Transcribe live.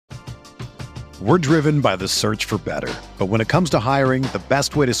We're driven by the search for better. But when it comes to hiring, the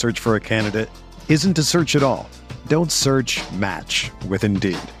best way to search for a candidate isn't to search at all. Don't search, match with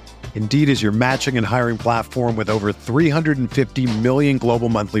Indeed. Indeed is your matching and hiring platform with over 350 million global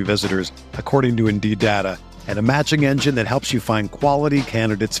monthly visitors, according to Indeed data, and a matching engine that helps you find quality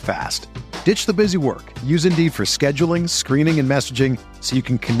candidates fast. Ditch the busy work. Use Indeed for scheduling, screening, and messaging so you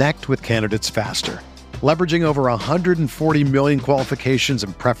can connect with candidates faster. Leveraging over 140 million qualifications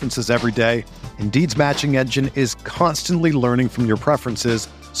and preferences every day, Indeed's matching engine is constantly learning from your preferences,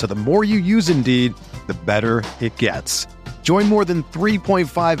 so the more you use Indeed, the better it gets. Join more than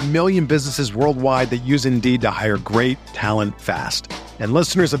 3.5 million businesses worldwide that use Indeed to hire great talent fast. And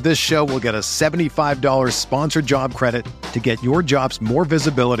listeners of this show will get a $75 sponsored job credit to get your jobs more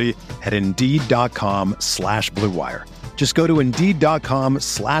visibility at Indeed.com/Blue Wire. Just go to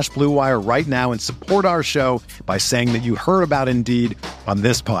Indeed.com/Blue Wire right now and support our show by saying that you heard about Indeed on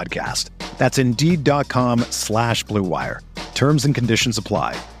this podcast. That's Indeed.com/Blue Wire. Terms and conditions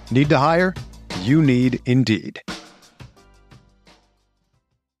apply. Need to hire? You need Indeed.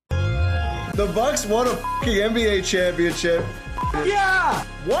 The Bucks won a fucking NBA championship. Yeah!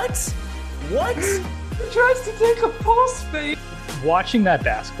 What? He tries to take a pulse fake. Watching that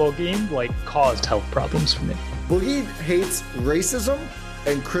basketball game, caused health problems for me. Boogie hates racism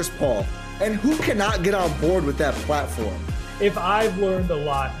and Chris Paul. And who cannot get on board with that platform? If I've learned a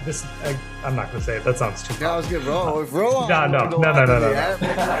lot, I'm not going to say it. That sounds too I was going to roll. No.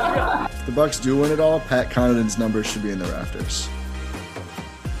 If the Bucks do win it all, Pat Connaughton's numbers should be in the rafters.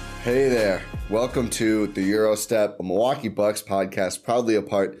 Hey there. Welcome to the Eurostep, a Milwaukee Bucks podcast, proudly a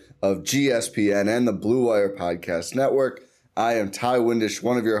part of GSPN and the Blue Wire Podcast Network. I am Ty Windish,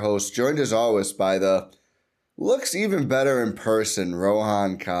 one of your hosts, joined as always by the looks even better in person,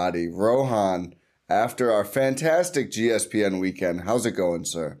 Rohan Kadi. Rohan, after our fantastic GSPN weekend, how's it going,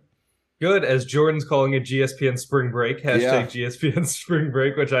 sir? Good, as Jordan's calling it GSPN Spring Break, GSPN Spring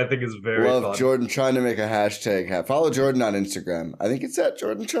Break, which I think is very fun. Love Jordan trying to make a hashtag. Follow Jordan on Instagram. I think it's at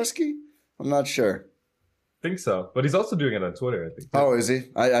Jordan Trusky. I'm not sure. I think so, but he's also doing it on Twitter, I think. Oh, is he?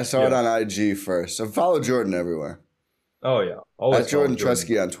 I saw it on IG first. So follow Jordan everywhere. Oh, yeah. Always at Jordan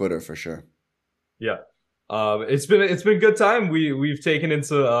Trusky on Twitter for sure. Yeah. It's been a good time. We've taken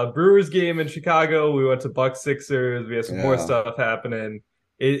into a Brewers game in Chicago. We went to Bucks Sixers. We have some more stuff happening.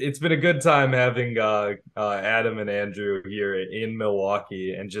 It's been a good time having Adam and Andrew here in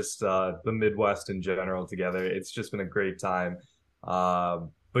Milwaukee and just the Midwest in general together. It's just been a great time.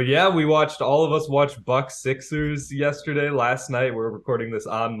 But yeah, all of us watched Bucks Sixers last night. We're recording this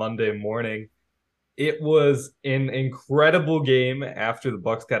on Monday morning. It was an incredible game after the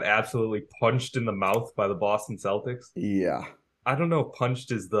Bucks got absolutely punched in the mouth by the Boston Celtics. Yeah. I don't know if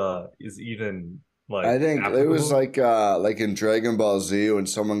punched is even I think applicable. It was like in Dragon Ball Z when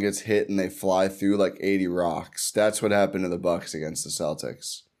someone gets hit and they fly through like 80 rocks. That's what happened to the Bucks against the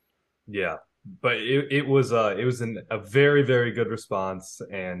Celtics. Yeah. But it was a very, very good response,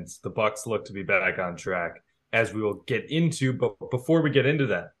 and the Bucks look to be back on track, as we will get into. But before we get into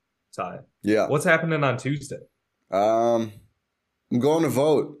that, Ty, what's happening on Tuesday? I'm going to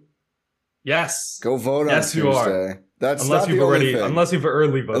vote. Yes, go vote on Tuesday. You are. That's unless not you've the only thing. Unless you've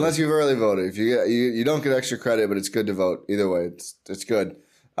early voted. Unless you've early voted. If you don't get extra credit, but it's good to vote. Either way, it's good.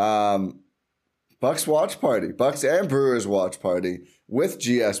 Bucks watch party, Bucks and Brewers watch party with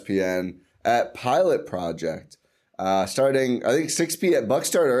GSPN at Pilot Project. Starting, I think 6 p.m. Bucks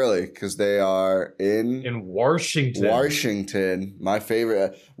start early because they are in Washington. Washington, my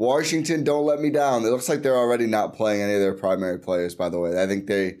favorite. Washington, don't let me down. It looks like they're already not playing any of their primary players, by the way. I think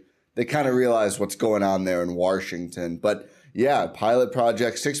they kind of realize what's going on there in Washington. But yeah, Pilot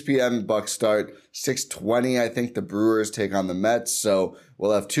Project, 6 p.m. Bucks start. 6:20, I think the Brewers take on the Mets. So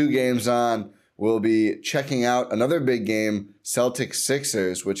we'll have 2 games on. We'll be checking out another big game,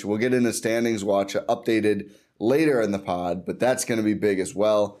 Celtics-Sixers, which we'll get into standings watch updated later in the pod, but that's going to be big as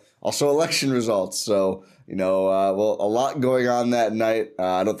well. Also, election results. So, a lot going on that night.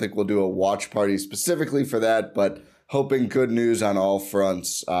 I don't think we'll do a watch party specifically for that, but hoping good news on all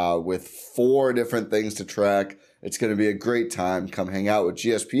fronts with 4 different things to track. It's going to be a great time. Come hang out with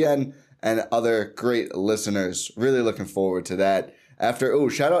GSPN and other great listeners. Really looking forward to that.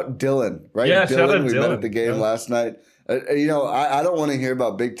 Shout out Dylan, right? Yeah, Dylan, shout out we Dylan. met at the game last night. I don't want to hear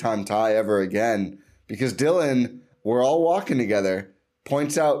about Big Time Ty ever again because Dylan, we're all walking together,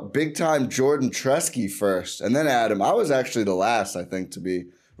 points out Big Time Jordan Tresky first, and then Adam. I was actually the last, I think, to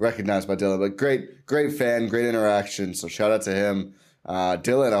be recognized by Dylan, but great fan, great interaction. So shout out to him.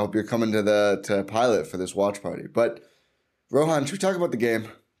 Dylan, I hope you're coming to Pilot for this watch party. But Rohan, should we talk about the game?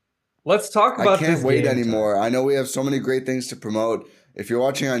 Let's talk about this game. I can't wait anymore. I know we have so many great things to promote. If you're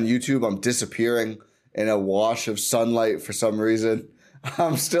watching on YouTube, I'm disappearing in a wash of sunlight for some reason.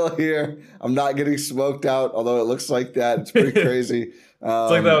 I'm still here. I'm not getting smoked out, although it looks like that. It's pretty crazy.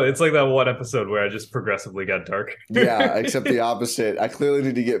 It's like that one episode where I just progressively got dark. Yeah, except the opposite. I clearly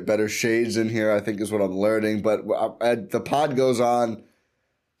need to get better shades in here, I think is what I'm learning. But the pod goes on.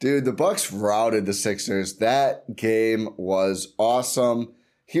 Dude, the Bucks routed the Sixers. That game was awesome.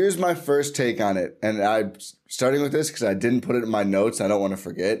 Here's my first take on it. And I'm starting with this because I didn't put it in my notes. I don't want to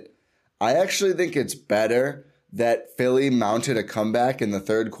forget. I actually think it's better that Philly mounted a comeback in the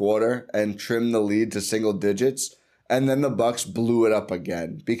third quarter and trimmed the lead to single digits, and then the Bucks blew it up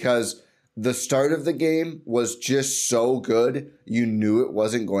again because the start of the game was just so good, you knew it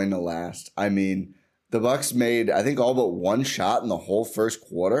wasn't going to last. I mean, the Bucks made, I think, all but one shot in the whole first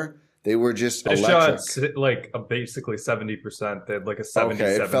quart. They were just electric. Shot like basically 70%. They had like a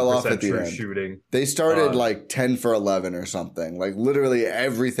 77% true shooting. They started like 10 for 11 or something. Like literally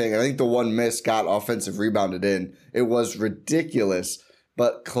everything. I think the one miss got offensive rebounded in. It was ridiculous,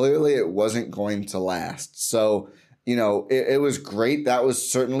 but clearly it wasn't going to last. So, you know, it was great. That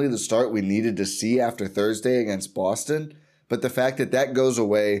was certainly the start we needed to see after Thursday against Boston. But the fact that that goes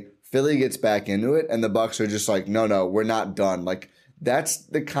away, Philly gets back into it, and the Bucks are just like, no, we're not done. Like, that's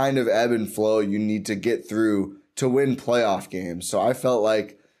the kind of ebb and flow you need to get through to win playoff games. So I felt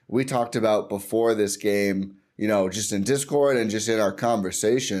like we talked about before this game, you know, just in Discord and just in our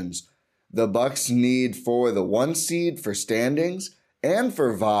conversations, the Bucks need for the 1 seed for standings and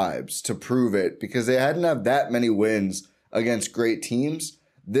for vibes to prove it because they hadn't had that many wins against great teams.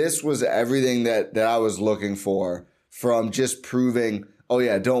 This was everything that I was looking for from just proving, oh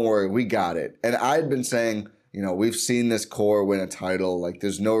yeah, don't worry, we got it. And I'd been saying, you know, we've seen this core win a title. Like,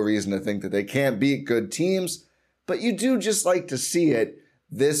 there's no reason to think that they can't beat good teams, but you do just like to see it.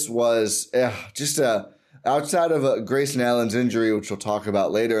 This was just outside of Grayson Allen's injury, which we'll talk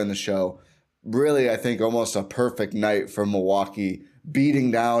about later in the show, really, I think almost a perfect night for Milwaukee, beating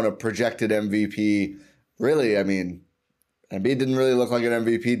down a projected MVP. Really, I mean, Embiid didn't really look like an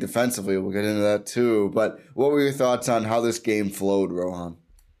MVP defensively. We'll get into that too. But what were your thoughts on how this game flowed, Rohan?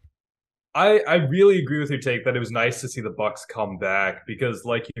 I really agree with your take that it was nice to see the Bucks come back because,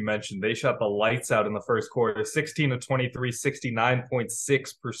 like you mentioned, they shot the lights out in the first quarter, 16 of 23,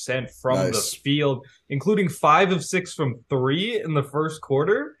 69.6% from the field, including 5 of 6 from 3 in the first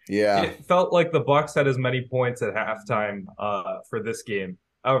quarter. Yeah. It felt like the Bucks had as many points at halftime for this game.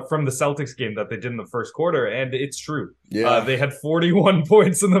 From the Celtics game that they did in the first quarter, and it's true. Yeah. They had 41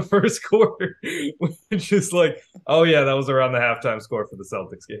 points in the first quarter, which is like, oh yeah, that was around the halftime score for the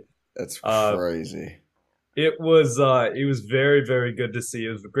Celtics game. That's crazy. It was very, very good to see. It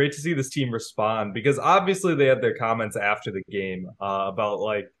was great to see this team respond because obviously they had their comments after the game about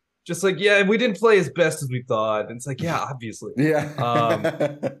like, just like, yeah, we didn't play as best as we thought. And it's like, yeah, obviously. Yeah.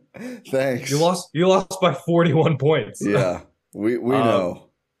 Thanks. You lost by 41 points. Yeah. We know.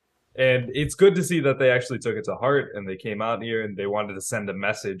 And it's good to see that they actually took it to heart and they came out here and they wanted to send a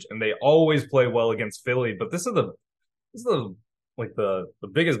message. And they always play well against Philly, but this is the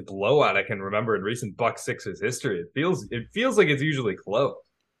biggest blowout I can remember in recent Bucks Sixers history. It feels like it's usually close.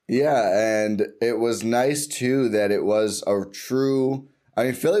 Yeah, and it was nice too that it was a true. I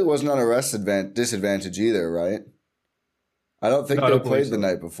mean, Philly wasn't on a rest disadvantage either, right? I don't think they played the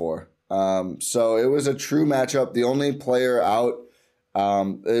night before. So it was a true matchup. The only player out,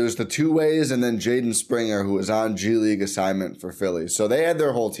 it was the two ways, and then Jaden Springer, who was on G League assignment for Philly. So they had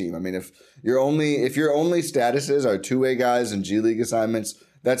their whole team. I mean, if your only statuses are two-way guys and G League assignments,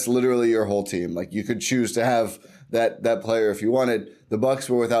 that's literally your whole team. Like, you could choose to have that player if you wanted. The Bucks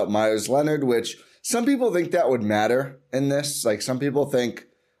were without Myers Leonard, which some people think that would matter in this. Like, some people think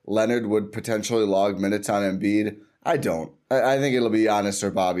Leonard would potentially log minutes on Embiid. I don't. I think it'll be Giannis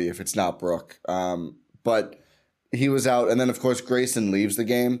or Bobby if it's not Brook. But he was out. And then, of course, Grayson leaves the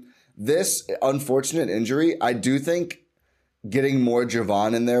game. This unfortunate injury, I do think getting more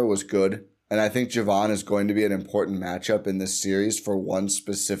Javon in there was good. And I think Javon is going to be an important matchup in this series for one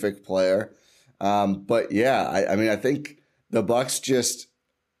specific player. But yeah, I mean, I think the Bucks just,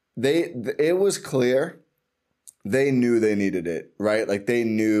 it was clear they knew they needed it, right? Like, they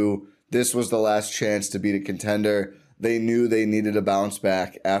knew this was the last chance to beat a contender. They knew they needed a bounce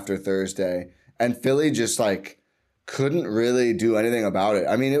back after Thursday. And Philly just like couldn't really do anything about it.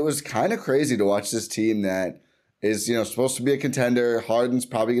 I mean, it was kind of crazy to watch this team that is, you know, supposed to be a contender. Harden's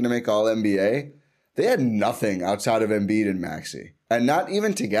probably going to make all NBA. They had nothing outside of Embiid and Maxey, and not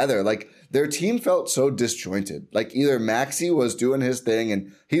even together. Like, their team felt so disjointed. Like, either Maxey was doing his thing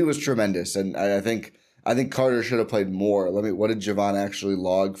and he was tremendous. And I think Carter should have played more. What did Javon actually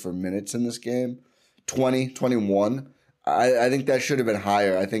log for minutes in this game? 20, 21. I think that should have been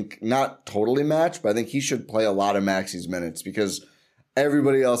higher. I think not totally matched, but I think he should play a lot of Maxi's minutes because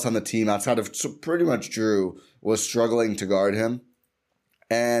everybody else on the team outside of pretty much Drew was struggling to guard him.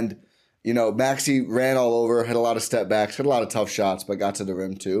 And, Maxi ran all over, hit a lot of step backs, hit a lot of tough shots, but got to the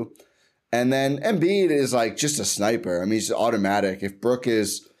rim too. And then Embiid is like just a sniper. I mean, he's automatic. If Brook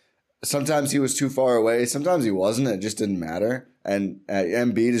sometimes he was too far away, sometimes he wasn't. It just didn't matter. And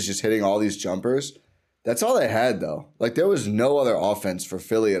Embiid is just hitting all these jumpers. That's all they had, though. Like, there was no other offense for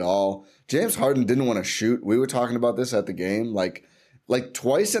Philly at all. James Harden didn't want to shoot. We were talking about this at the game. Like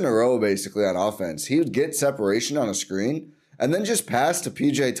twice in a row, basically, on offense. He would get separation on a screen and then just pass to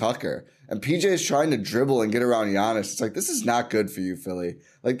PJ Tucker. And PJ is trying to dribble and get around Giannis. It's like, this is not good for you, Philly.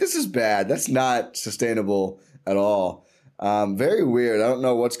 Like, this is bad. That's not sustainable at all. Very weird. I don't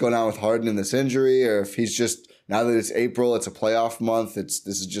know what's going on with Harden in this injury or if he's just, now that it's April, it's a playoff month. This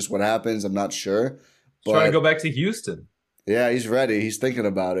is just what happens. I'm not sure. Trying to go back to Houston. Yeah, he's ready. He's thinking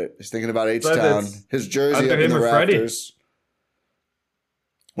about it. He's thinking about H-Town. His jersey up in the rafters.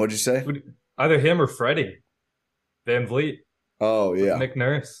 What'd you say? Either him or Freddie Van Vliet. Oh, yeah. Nick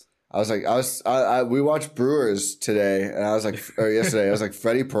Nurse. We watched Brewers today, and yesterday. I was like,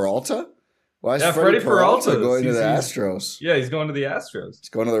 Freddie Peralta? Why is Freddie Peralta going to the Astros? Yeah, he's going to the Astros. He's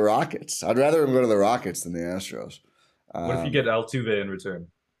going to the Rockets. I'd rather him go to the Rockets than the Astros. What if you get Altuve in return?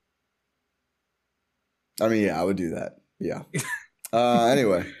 I mean, yeah, I would do that. Yeah.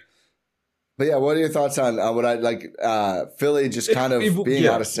 Anyway. But yeah, what are your thoughts on what I like Philly just kind of being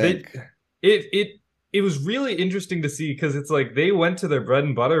out of sync? It was really interesting to see because it's like they went to their bread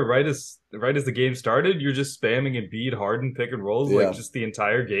and butter right as the game started. You're just spamming Embiid, Harden, pick and rolls like just the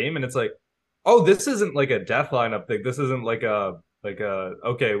entire game, and it's like, oh, this isn't like a death lineup thing. This isn't like a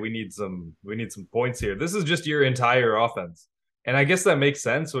okay, we need some points here. This is just your entire offense, and I guess that makes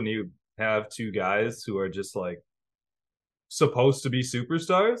sense when you have two guys who are just like supposed to be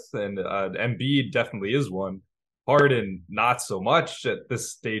superstars, and Embiid definitely is one. Harden not so much at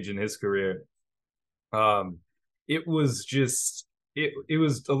this stage in his career. It was just it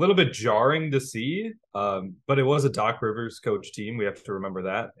was a little bit jarring to see, but it was a Doc Rivers coach team. We have to remember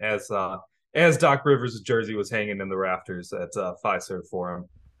that as Doc Rivers' jersey was hanging in the rafters at Fiserv Forum.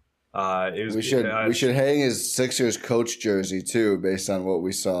 We should hang his Sixers coach jersey too, based on what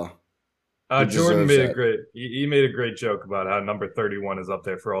we saw. Jordan made he made a great joke about how number 31 is up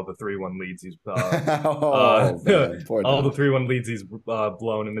there for all the 3-1 leads he's all the 3-1 leads he's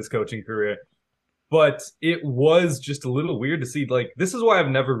blown in his coaching career. But it was just a little weird to see. Like, this is why I've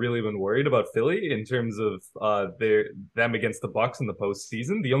never really been worried about Philly in terms of them against the Bucks in the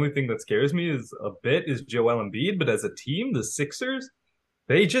postseason. The only thing that scares me is Joel Embiid. But as a team, the Sixers,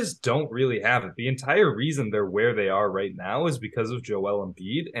 they just don't really have it. The entire reason they're where they are right now is because of Joel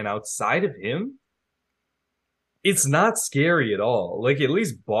Embiid. And outside of him, it's not scary at all. Like, at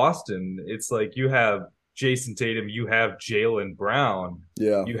least Boston, it's like you have Jason Tatum, you have Jaylen Brown.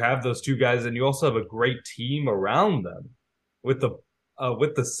 Yeah. You have those two guys, and you also have a great team around them. With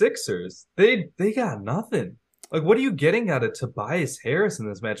the Sixers, they got nothing. Like, what are you getting out of Tobias Harris in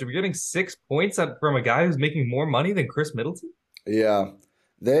this matchup? You're getting 6 points from a guy who's making more money than Chris Middleton? Yeah.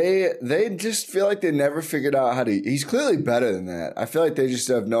 They just feel like they never figured out how to. He's clearly better than that. I feel like they just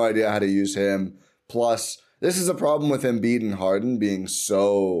have no idea how to use him. Plus, this is a problem with Embiid and Harden being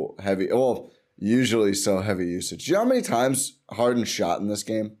so heavy. Well, usually so heavy usage. Do you know how many times Harden shot in this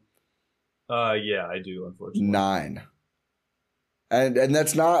game? Yeah, I do, unfortunately. 9. And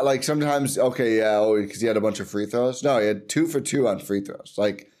that's not like sometimes, because he had a bunch of free throws. No, he had 2 for 2 on free throws.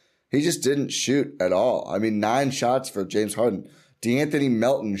 Like, he just didn't shoot at all. I mean, 9 shots for James Harden. DeAnthony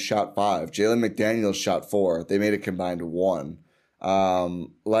Melton shot 5. Jalen McDaniels shot 4. They made a combined 1.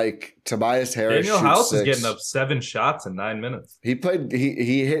 Tobias Harris. Daniel House is getting up 7 shots in 9 minutes.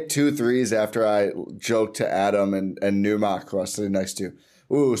 He hit 2 threes after I joked to Adam and Newmark, who I was sitting next to.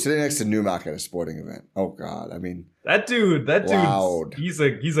 Sitting next to Newmark at a sporting event. Oh God, I mean that dude, loud. He's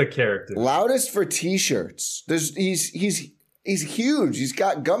a character. Loudest for t-shirts. He's huge. He's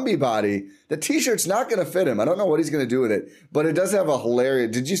got Gumby body. The t-shirt's not going to fit him. I don't know what he's going to do with it, but it does have a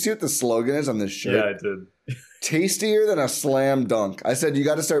hilarious. Did you see what the slogan is on this shirt? Yeah, I did. Tastier than a slam dunk. I said you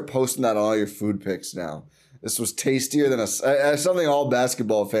got to start posting that on all your food pics now. This was tastier than something all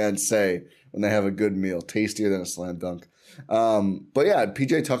basketball fans say when they have a good meal. Tastier than a slam dunk. But yeah,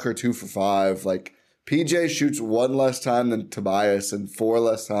 PJ Tucker 2 for 5. Like, PJ shoots 1 less time than Tobias and 4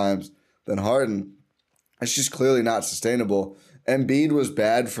 less times than Harden. It's just clearly not sustainable. Embiid was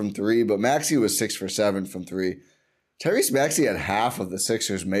bad from 3, but Maxey was 6 for 7 from 3. Tyrese Maxey had half of the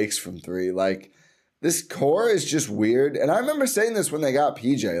Sixers makes from 3. Like, this core is just weird. And I remember saying this when they got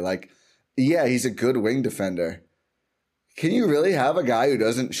PJ. Like, yeah, he's a good wing defender. can you really have a guy who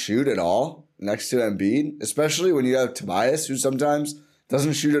doesn't shoot at all next to Embiid, especially when you have Tobias, who sometimes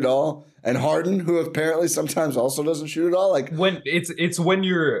doesn't shoot at all, and Harden, who apparently sometimes also doesn't shoot at all? Like, when it's when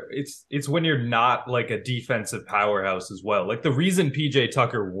you're not like a defensive powerhouse as well. Like the reason PJ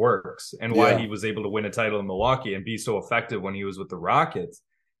Tucker works and why he was able to win a title in Milwaukee and be so effective when he was with the Rockets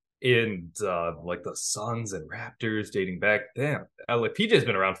and like the Suns and Raptors dating back, like PJ's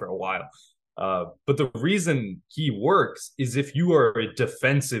been around for a while. But the reason he works is if you are a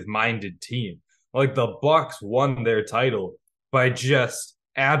defensive minded team. Like the Bucks won their title by just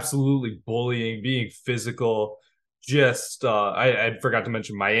absolutely bullying, being physical. Just I forgot to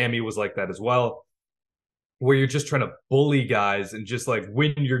mention Miami was like that as well, where you're just trying to bully guys and just like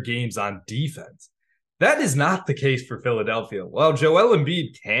win your games on defense. That is not the case for Philadelphia. Well, Joel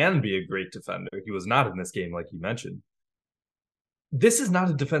Embiid can be a great defender. He was not in this game, like you mentioned. This is not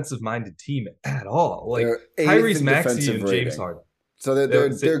a defensive-minded team at all. Like Tyrese Maxey and James Harden. So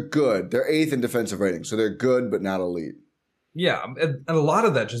they're good. They're 8th in defensive rating. So they're good, but not elite. Yeah, and a lot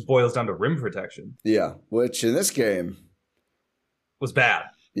of that just boils down to rim protection. Yeah, which in this game was bad.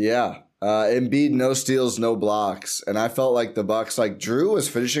 Yeah. Embiid, no steals, no blocks. And I felt like the Bucks, like Drew was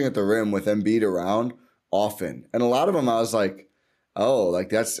finishing at the rim with Embiid around often. And a lot of them I was like, oh, like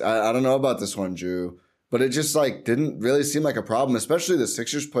that's, I don't know about this one, Drew. But it just like didn't really seem like a problem, especially the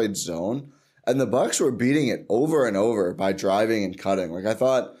Sixers played zone. And the Bucks were beating it over and over by driving and cutting. Like I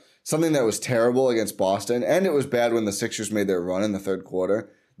thought something that was terrible against Boston, and it was bad when the Sixers made their run in the third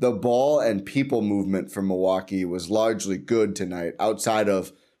quarter. The ball and people movement from Milwaukee was largely good tonight outside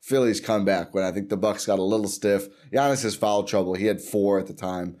of Philly's comeback when I think the Bucks got a little stiff. Giannis has foul trouble. He had 4 at the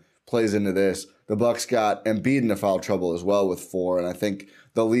time. Plays into this. The Bucks got Embiid into foul trouble as well with 4, and I think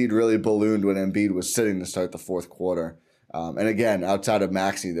the lead really ballooned when Embiid was sitting to start the fourth quarter. And again, outside of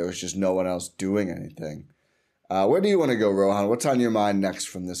Maxey, there was just no one else doing anything. Where do you want to go, Rohan? What's on your mind next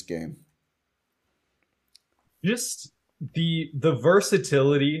from this game? Just the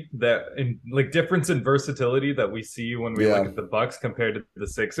versatility difference in versatility that we see when we look at the Bucks compared to the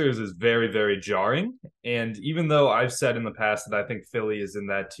Sixers is very, very jarring. And even though I've said in the past that I think Philly is in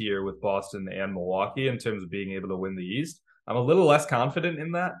that tier with Boston and Milwaukee in terms of being able to win the East, I'm a little less confident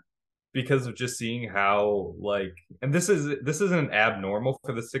in that because of just seeing how and this isn't abnormal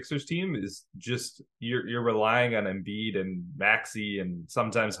for the Sixers team, is just you're relying on Embiid and Maxey and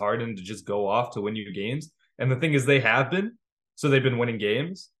sometimes Harden to just go off to win you games. And the thing is, they have been, so they've been winning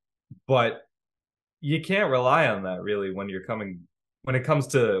games, but you can't rely on that really when it comes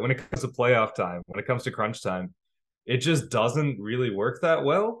to playoff time, when it comes to crunch time. It just doesn't really work that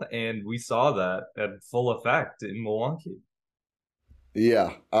well, and we saw that at full effect in Milwaukee.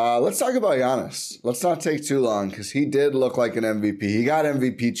 Yeah. Let's talk about Giannis. Let's not take too long because he did look like an MVP. He got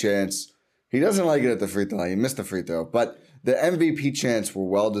MVP chance. He doesn't like it at the free throw line. He missed the free throw, but the MVP chance were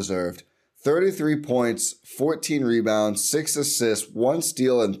well-deserved. 33 points, 14 rebounds, 6 assists, 1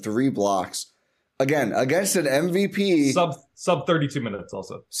 steal, and 3 blocks. Again, against an MVP. Sub 32 minutes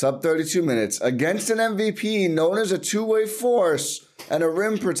also. Sub 32 minutes. Against an MVP known as a two-way force and a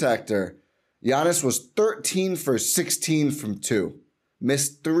rim protector. Giannis was 13 for 16 from 2.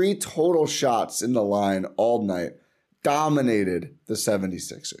 Missed 3 total shots in the line all night. Dominated the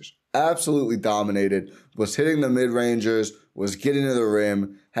 76ers. Absolutely dominated. Was hitting the mid-rangers. Was getting to the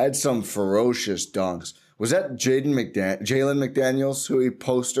rim. Had some ferocious dunks. Was that Jalen McDaniels who he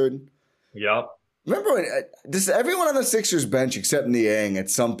postered? Yep. Remember when everyone on the Sixers bench except Niang at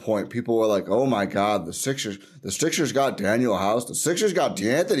some point, people were like, oh my God, the Sixers got Daniel House. The Sixers got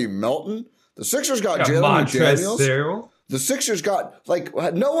DeAnthony Melton. The Sixers got Jalen McDaniels. The Sixers got,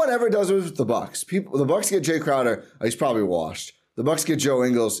 no one ever does it with the Bucks. The Bucks get Jay Crowder. He's probably washed. The Bucks get Joe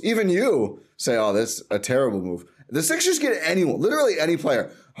Ingles. Even you say, oh, that's a terrible move. The Sixers get anyone, literally any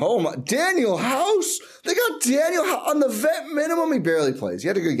player. Oh my, Daniel House. They got Daniel House on the vet minimum. He barely plays. He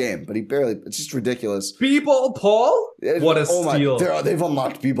had a good game, but it's just ridiculous. B-ball Paul? What a steal. They've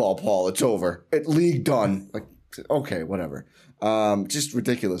unlocked B-ball Paul. It's over. League done. Okay, whatever. Just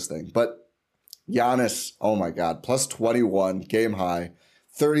ridiculous thing. But Giannis, oh my God, plus 21, game high,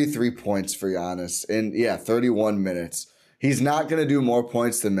 33 points for Giannis in 31 minutes. He's not going to do more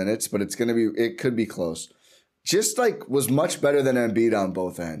points than minutes, but it could be close. Just was much better than Embiid on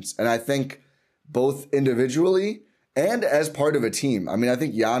both ends. And I think both individually and as part of a team. I mean, I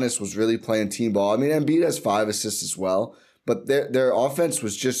think Giannis was really playing team ball. I mean, Embiid has 5 assists as well, but their offense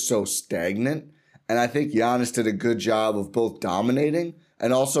was just so stagnant. And I think Giannis did a good job of both dominating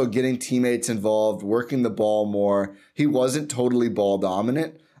and also getting teammates involved, working the ball more. He wasn't totally ball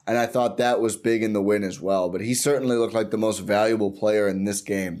dominant, and I thought that was big in the win as well. But he certainly looked like the most valuable player in this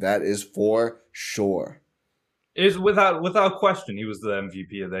game. That is for sure. Is without question, he was the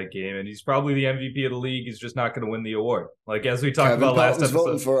MVP of that game, and he's probably the MVP of the league. He's just not going to win the award. Like as we talked about last episode.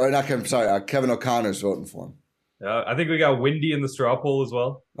 Voting for, or not Kevin. Sorry, Kevin O'Connor's voting for him. I think we got Windy in the straw poll as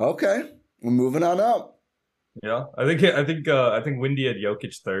well. Okay, we're moving on up. Yeah, I think Windy had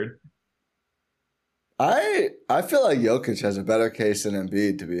Jokic third. I feel like Jokic has a better case than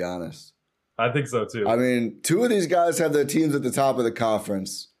Embiid, to be honest. I think so too. I mean, two of these guys have their teams at the top of the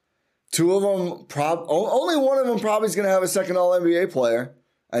conference. Two of them, only one of them probably is going to have a second All-NBA player,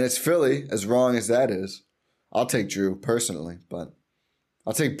 and it's Philly, as wrong as that is. I'll take Drew personally, but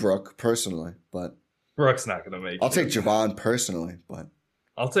I'll take Brooke personally, but Brooke's not going to make it. I'll take Javon personally, but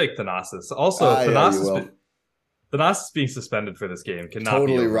I'll take Thanasis. Also, Thanasis being suspended for this game cannot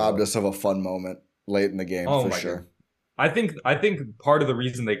totally robbed us of a fun moment late in the game for sure. God. I think part of the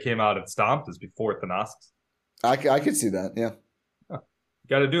reason they came out and stomped is before Thanasis. I could see that, yeah.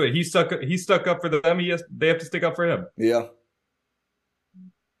 Got to do it. He stuck up for them. They have to stick up for him. Yeah.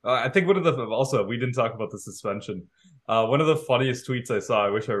 I think also we didn't talk about the suspension. One of the funniest tweets I saw, I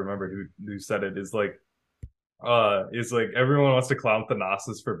wish I remembered who said it, is like everyone wants to clown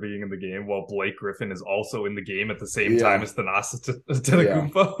Thanasis for being in the game while Blake Griffin is also in the game at the same time as Thanasis to the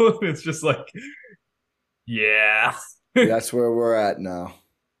Kumpo. It's just like, yeah. That's where we're at now.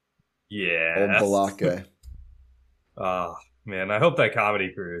 Yeah. Old Balake. Man, I hope that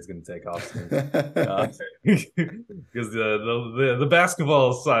comedy career is going to take off soon. Because the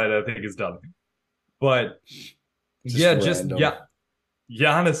basketball side, I think, is done. But Giannis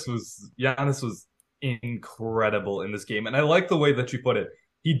was incredible in this game, and I like the way that you put it.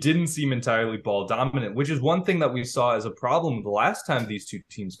 He didn't seem entirely ball dominant, which is one thing that we saw as a problem the last time these two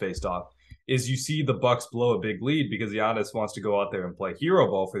teams faced off. Is you see the Bucks blow a big lead because Giannis wants to go out there and play hero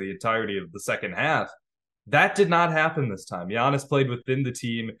ball for the entirety of the second half. That did not happen this time. Giannis played within the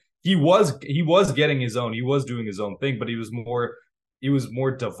team. He was getting his own. He was doing his own thing, but he was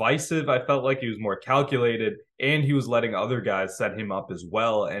more divisive. I felt like he was more calculated, and he was letting other guys set him up as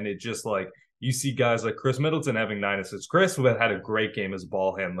well. And it just like you see guys like Chris Middleton having 9 assists. Chris had a great game as a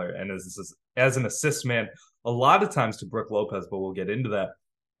ball handler and as an assist man a lot of times to Brook Lopez, but we'll get into that.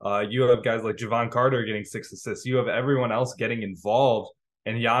 You have guys like Javon Carter getting 6 assists. You have everyone else getting involved.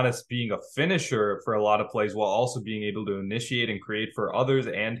 And Giannis being a finisher for a lot of plays while also being able to initiate and create for others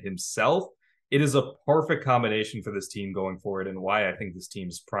and himself. It is a perfect combination for this team going forward and why I think this team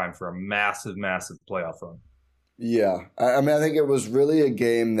is primed for a massive, massive playoff run. Yeah. I mean, I think it was really a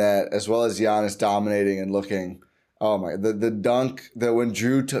game that, as well as Giannis dominating and looking, the dunk that when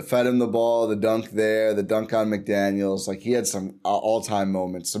Drew fed him the ball, the dunk there, the dunk on McDaniels, like he had some all-time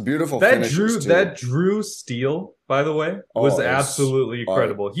moments, some beautiful finishes too. That Drew steal, by the way, was absolutely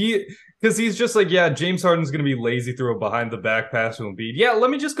incredible. Because he's just like, James Harden's going to be lazy through a behind the back pass to Embiid. Yeah, let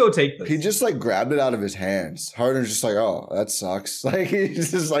me just go take this. He just like grabbed it out of his hands. Harden's just like, oh, that sucks. Like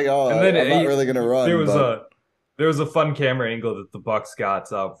he's just like, oh, I'm not really going to run. There was a fun camera angle that the Bucks got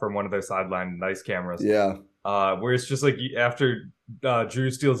from one of their sideline nice cameras. Yeah. Where it's just like after Drew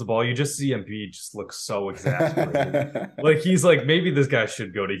steals the ball, you just see Embiid just look so exasperated. Like he's like, maybe this guy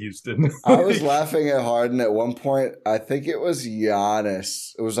should go to Houston. I was laughing at Harden at one point. I think it was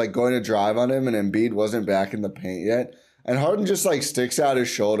Giannis. It was like going to drive on him, and Embiid wasn't back in the paint yet. And Harden just like sticks out his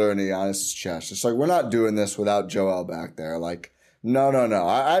shoulder into Giannis' chest. It's like, we're not doing this without Joel back there. Like, no.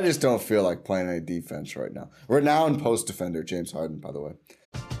 I just don't feel like playing any defense right now. We're now in post defender, James Harden, by the way.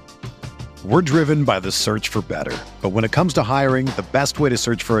 We're driven by the search for better. But when it comes to hiring, the best way to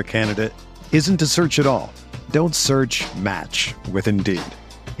search for a candidate isn't to search at all. Don't search, match with Indeed.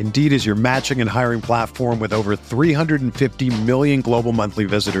 Indeed is your matching and hiring platform with over 350 million global monthly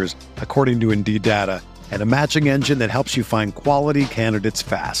visitors, according to Indeed data, and a matching engine that helps you find quality candidates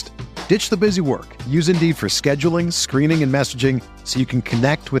fast. Ditch the busy work. Use Indeed for scheduling, screening, and messaging so you can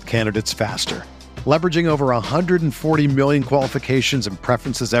connect with candidates faster. Leveraging over 140 million qualifications and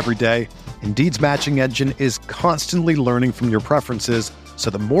preferences every day, Indeed's matching engine is constantly learning from your preferences,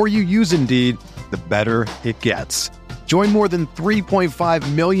 so the more you use Indeed, the better it gets. Join more than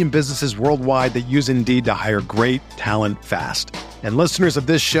 3.5 million businesses worldwide that use Indeed to hire great talent fast. And listeners of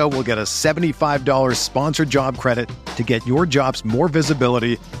this show will get a $75 sponsored job credit to get your jobs more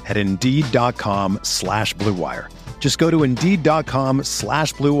visibility at Indeed.com/Blue Wire. Just go to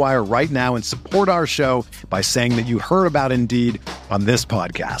Indeed.com/Blue Wire right now and support our show by saying that you heard about Indeed on this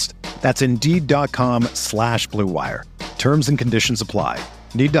podcast. That's Indeed.com/Blue Wire. Terms and conditions apply.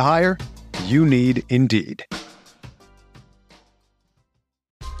 Need to hire? You need Indeed.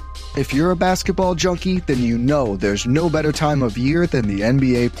 If you're a basketball junkie, then you know there's no better time of year than the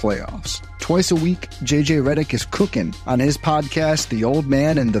NBA playoffs. Twice a week, JJ Redick is cooking on his podcast, The Old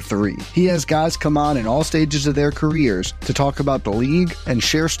Man and the Three. He has guys come on in all stages of their careers to talk about the league and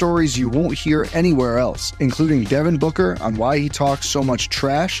share stories you won't hear anywhere else, including Devin Booker on why he talks so much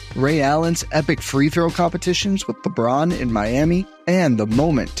trash, Ray Allen's epic free throw competitions with LeBron in Miami, and the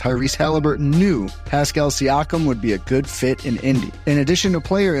moment Tyrese Halliburton knew Pascal Siakam would be a good fit in Indy. In addition to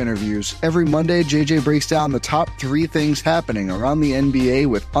player interviews, every Monday JJ breaks down the top 3 things happening around the NBA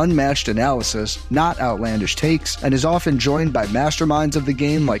with unmatched analysis, not outlandish takes, and is often joined by masterminds of the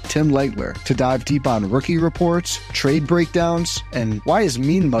game like Tim Legler to dive deep on rookie reports, trade breakdowns, and why is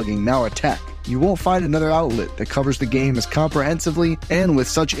mean mugging now a tech. You won't find another outlet that covers the game as comprehensively and with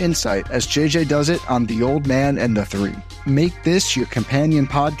such insight as JJ does it on The Old Man and the Three. Make this your companion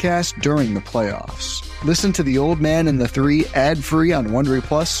podcast during the playoffs. Listen to The Old Man and the Three ad-free on Wondery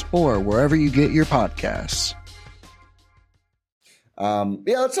Plus or wherever you get your podcasts.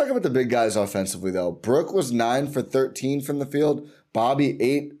 Let's talk about the big guys offensively, though. Brook was 9 for 13 from the field. Bobby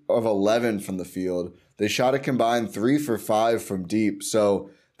 8 of 11 from the field. They shot a combined 3 for 5 from deep.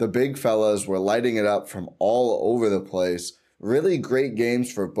 So the big fellas were lighting it up from all over the place. Really great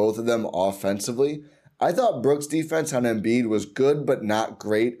games for both of them offensively. I thought Brook's defense on Embiid was good, but not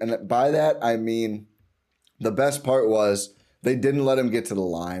great. And by that, I mean the best part was they didn't let him get to the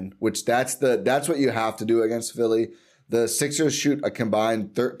line, which that's what you have to do against Philly. The Sixers shoot a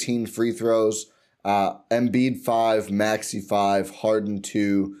combined 13 free throws. Embiid 5, Maxey 5, Harden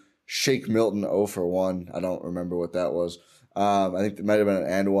 2, Shake Milton 0 for 1. I don't remember what that was. I think there might have been an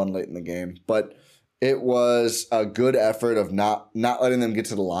and one late in the game, but it was a good effort of not letting them get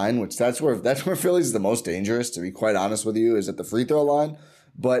to the line, which that's where Philly's the most dangerous, to be quite honest with you, is at the free throw line.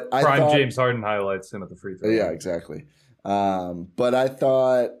 But I thought James Harden highlights him at the free throw line. Yeah, exactly. But I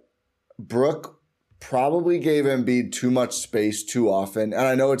thought Brook probably gave Embiid too much space too often, and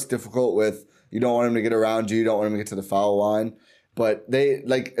I know it's difficult with you don't want him to get around you, you don't want him to get to the foul line. But they,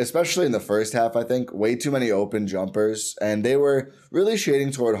 especially in the first half, I think, way too many open jumpers. And they were really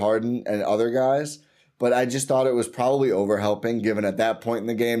shading toward Harden and other guys. But I just thought it was probably overhelping, given at that point in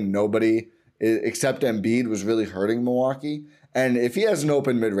the game, nobody except Embiid was really hurting Milwaukee. And if he has an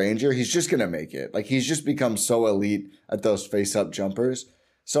open mid-ranger, he's just going to make it. He's just become so elite at those face-up jumpers.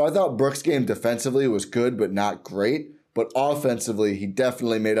 So I thought Brook's game defensively was good, but not great. But offensively, he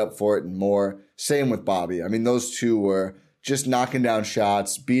definitely made up for it and more. Same with Bobby. I mean, those two were just knocking down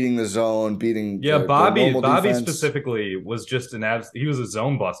shots, beating the zone, beating Bobby defense. Specifically was just he was a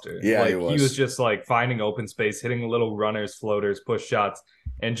zone buster. Yeah, he was just finding open space, hitting little runners, floaters, push shots,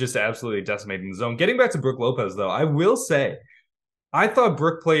 and just absolutely decimating the zone. Getting back to Brook Lopez, though, I will say, I thought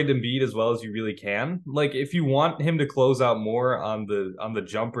Brook played Embiid as well as you really can. If you want him to close out more on the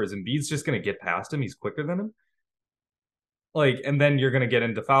jumpers, Embiid's just going to get past him. He's quicker than him. And then you're going to get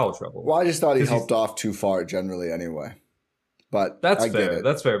into foul trouble. Well, I just thought he helped off too far generally anyway. But that's fair.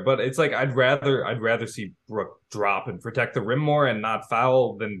 That's fair. But it's I'd rather see Brook drop and protect the rim more and not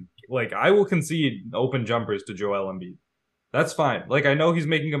foul than I will concede open jumpers to Joel Embiid. That's fine. I know he's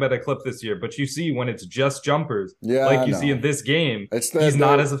making them at a clip this year, but you see when it's just jumpers, you see in this game, he's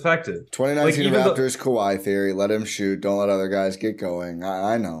not as effective. 2019 Raptors Kawhi theory: let him shoot, don't let other guys get going.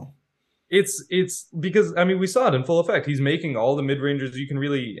 I know. It's because we saw it in full effect. He's making all the mid rangers you can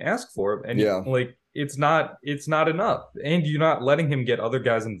really ask for, and it's not enough. And you're not letting him get other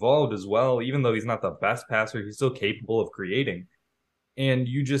guys involved as well. Even though he's not the best passer, he's still capable of creating. And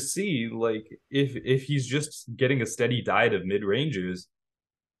you just see if he's just getting a steady diet of mid rangers,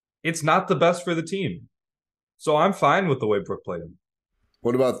 it's not the best for the team. So I'm fine with the way Brook played him.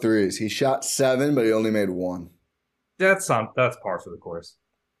 What about threes? He shot 7, but he only made 1. That's par for the course.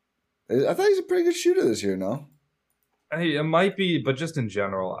 I thought he's a pretty good shooter this year, no? It might be, but just in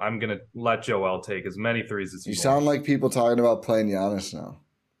general, I'm going to let Joel take as many threes as he wants. You sound like people talking about playing Giannis now.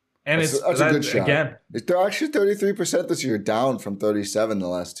 And that's a good shot. Again, they're actually 33% this year, down from 37 the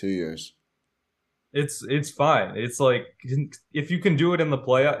last 2 years. It's fine. It's if you can do it in the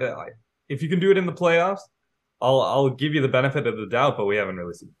playoffs, I'll give you the benefit of the doubt, but we haven't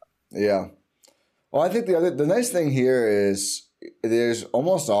really seen that. Yeah. Well, I think the nice thing here is there's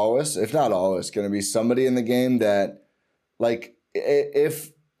almost always, if not always, going to be somebody in the game that, I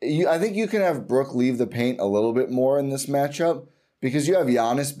think you can have Brook leave the paint a little bit more in this matchup because you have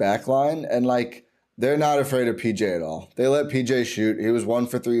Giannis backline and they're not afraid of PJ at all. They let PJ shoot. He was 1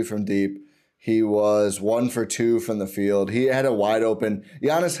 for 3 from deep. He was 1 for 2 from the field. He had a wide open.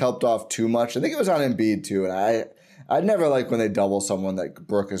 Giannis helped off too much. I think it was on Embiid too. And I never like when they double someone that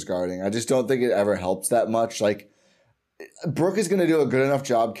Brook is guarding. I just don't think it ever helps that much. Brook is going to do a good enough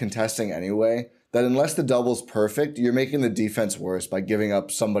job contesting anyway that unless the double's perfect, you're making the defense worse by giving up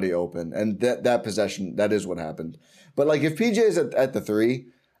somebody open. And that possession, that is what happened. But like if PJ is at the 3,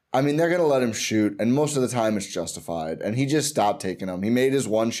 I mean, they're going to let him shoot, and most of the time it's justified. And he just stopped taking them. He made his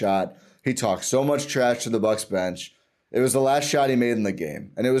one shot. He talked so much trash to the Bucks bench. It was the last shot he made in the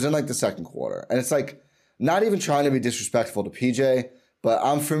game, and it was in like the second quarter. And it's like, not even trying to be disrespectful to PJ, but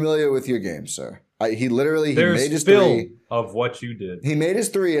I'm familiar with your game, sir. He made his 3 of what you did. He made his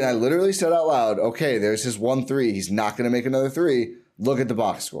 3, and I literally said out loud, okay, there's his 1 3. He's not going to make another 3. Look at the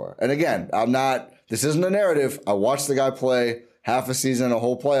box score. And again, this isn't a narrative. I watched the guy play half a season, a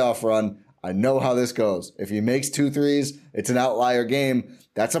whole playoff run. I know how this goes. If he makes 2 threes, it's an outlier game.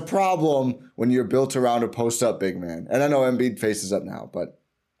 That's a problem when you're built around a post-up big man. And I know Embiid faces up now, but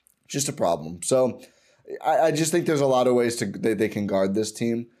just a problem. So I just think there's a lot of ways they can guard this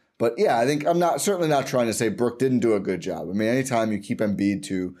team. But yeah, I think I'm certainly not trying to say Brook didn't do a good job. I mean, anytime you keep Embiid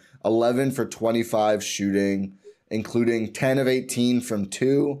to 11 for 25 shooting, including 10 of 18 from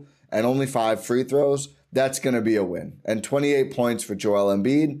 2 and only 5 free throws, that's going to be a win. And 28 points for Joel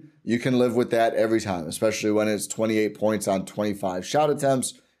Embiid, you can live with that every time, especially when it's 28 points on 25 shot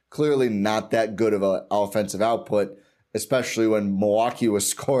attempts. Clearly not that good of an offensive output, especially when Milwaukee was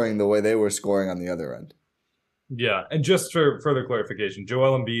scoring the way they were scoring on the other end. Yeah, and just for further clarification,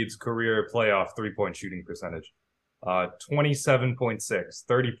 Joel Embiid's career playoff 3-point shooting percentage, 27.6,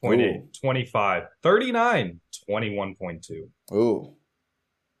 30.8, Ooh. 25, 39, 21.2. Ooh.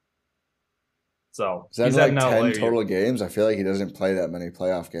 So Is that he's like at 10 total games? I feel like he doesn't play that many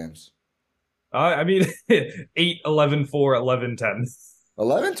playoff games. I mean, 8, 11, 4, 11, 10.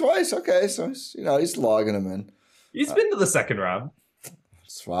 11 twice? Okay, so he's logging them in. He's been to the second round.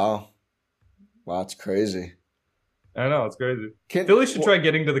 Wow, it's crazy. I know, it's crazy. Philly should try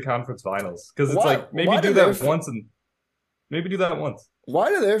getting to the conference finals because it's like maybe do that once. Why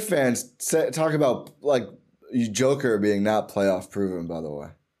do their fans talk about like Joker being not playoff proven? By the way,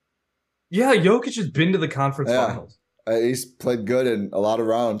 yeah, Jokic has been to the conference finals. He's played good in a lot of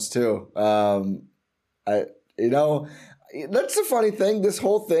rounds too. That's the funny thing. This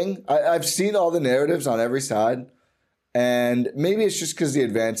whole thing, I've seen all the narratives on every side. And maybe it's just because the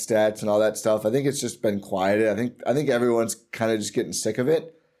advanced stats and all that stuff. I think it's just been quieted. I think everyone's kind of just getting sick of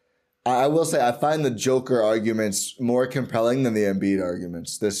it. I will say I find the Joker arguments more compelling than the Embiid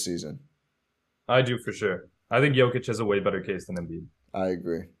arguments this season. I do for sure. I think Jokic has a way better case than Embiid. I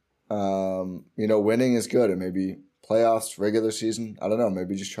agree. Winning is good, and maybe playoffs, regular season. I don't know.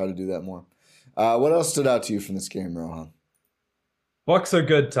 Maybe just try to do that more. What else stood out to you from this game, Rohan? Bucks are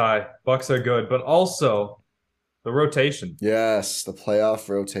good, Ty. Bucks are good, but also the rotation. Yes, the playoff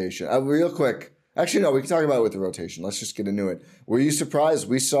rotation. Real quick. Actually, no, we can talk about it with the rotation. Let's just get into it. Were you surprised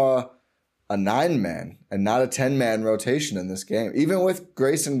we saw a 9-man and not a 10-man rotation in this game? Even with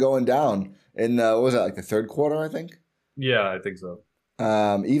Grayson going down in, what was that, like the third quarter, I think? Yeah, I think so.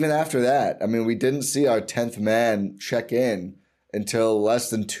 Even after that, I mean, we didn't see our 10th man check in until less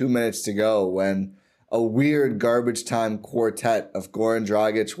than 2 minutes to go when a weird garbage time quartet of Goran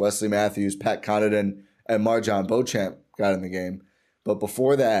Dragic, Wesley Matthews, Pat Connaughton, and Marjon Beauchamp got in the game. But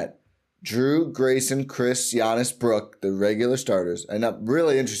before that, Drew, Grayson, Chris, Giannis, Brook, the regular starters. And I'm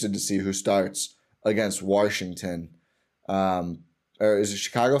really interested to see who starts against Washington. Or is it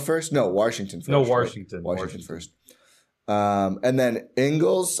Chicago first? No, Washington first. No, Washington. Right? Washington first. And then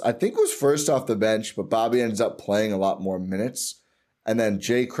Ingles, I think, was first off the bench, but Bobby ends up playing a lot more minutes. And then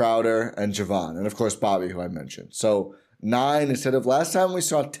Jay Crowder and Javon. And, of course, Bobby, who I mentioned. So 9 instead of last time we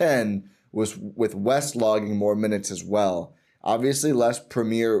saw 10 was with West logging more minutes as well. Obviously, less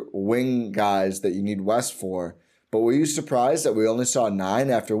premier wing guys that you need West for. But were you surprised that we only saw 9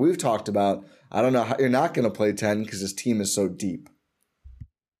 after we've talked about, I don't know how you're not going to play 10 because this team is so deep?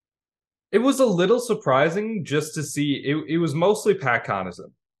 It was a little surprising just to see. It was mostly Pat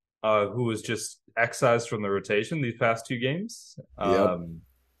Connaughton, who was just excised from the rotation these past 2 games. Yep.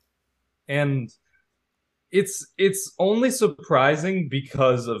 And it's only surprising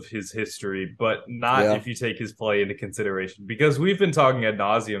because of his history, but not if you take his play into consideration. Because we've been talking ad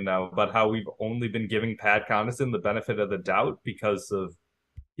nauseum now about how we've only been giving Pat Connaughton the benefit of the doubt because of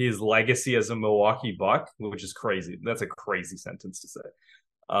his legacy as a Milwaukee Buck, which is crazy. That's a crazy sentence to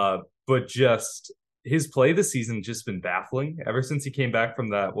say. But just his play this season just been baffling ever since he came back from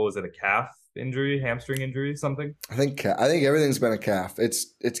that, what was it, a calf injury, hamstring injury, something? I think everything's been a calf.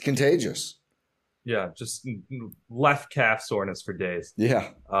 It's contagious. Yeah, just left calf soreness for days. Yeah.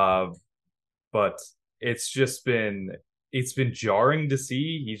 But it's been jarring to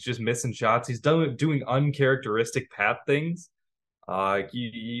see. He's just missing shots. He's doing uncharacteristic Pat things.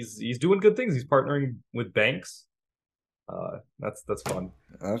 He's doing good things. He's partnering with Banks. That's fun.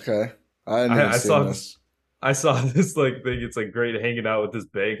 Okay. I didn't even I see saw this. I saw this like thing. It's like great hanging out with this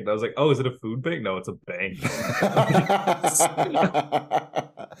bank, and I was like, "Oh, is it a food bank? No, it's a bank."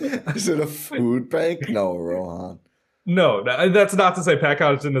 Is it a food bank? No, Rohan. No, that's not to say Pat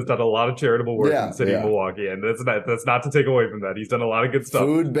Connaughton has done a lot of charitable work in Yeah, the city of yeah. Milwaukee, and that's not to take away from that. He's done a lot of good stuff.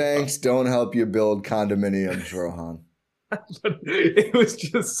 Food banks don't help you build condominiums, Rohan. But it was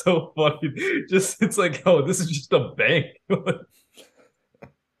just so funny. Just it's like, oh, this is just a bank.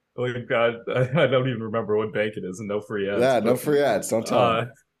 Like God, I don't even remember what bank it is, and no free ads. Yeah, but, no free ads. Don't tell me.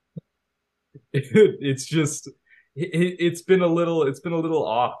 it's just it's been a little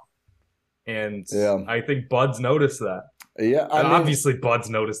off, and Yeah. I think Bud's noticed that. Yeah, I And mean, obviously Bud's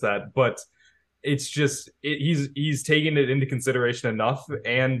noticed that, but it's just he's taken it into consideration enough,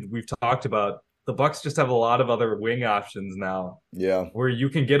 and we've talked about the Bucks just have a lot of other wing options now, yeah, where you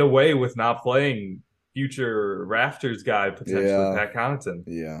can get away with not playing future Rafters guy potentially Yeah. Pat Connaughton.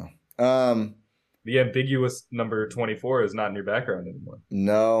 yeah. The ambiguous number 24 is not in your background anymore.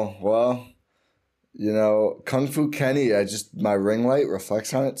 No, well, Kung Fu Kenny. My ring light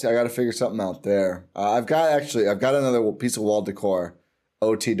reflects on it. See, I got to figure something out there. I've got another piece of wall decor,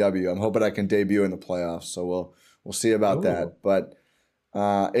 OTW. I'm hoping I can debut in the playoffs. So we'll see about Ooh. that. But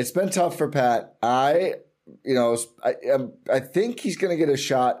it's been tough for Pat. I think he's going to get a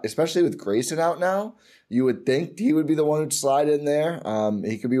shot, especially with Grayson out now. You would think he would be the one who'd slide in there.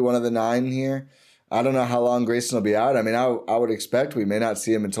 He could be one of the 9 here. I don't know how long Grayson will be out. I mean, I would expect we may not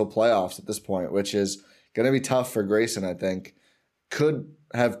see him until playoffs at this point, which is going to be tough for Grayson, I think. Could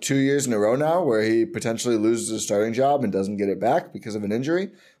have 2 years in a row now where he potentially loses his starting job and doesn't get it back because of an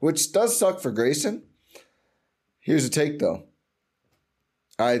injury, which does suck for Grayson. Here's a take, though.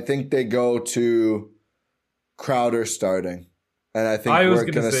 I think they go to Crowder starting, and I think we're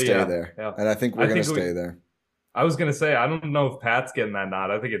going to stay there. Yeah. And I think we're going to stay there. I was going to say, I don't know if Pat's getting that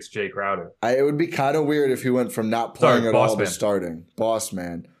nod. I think it's Jay Crowder. It would be kind of weird if he went from not playing at all to starting. Boss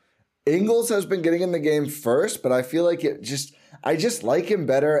man. Ingles has been getting in the game first, but I feel like I just like him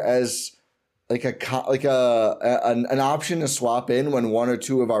better as like an option to swap in when 1 or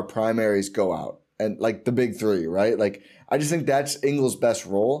 2 of our primaries go out, and like the big 3, right? Like I just think that's Ingles' best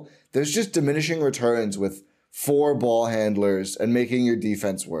role. There's just diminishing returns with 4 ball handlers and making your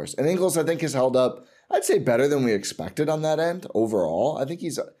defense worse. And Ingles, I think, has held up, I'd say, better than we expected on that end overall. I think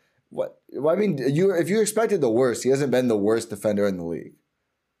he's if you expected the worst, he hasn't been the worst defender in the league.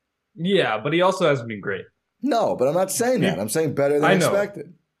 Yeah, but he also hasn't been great. No, but I'm not saying that. I'm saying better than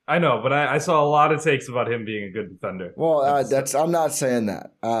expected. I know, but I saw a lot of takes about him being a good defender. Well, I'm not saying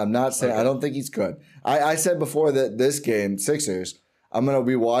that. I'm not saying I don't think he's good. I said before that this game, Sixers, I'm going to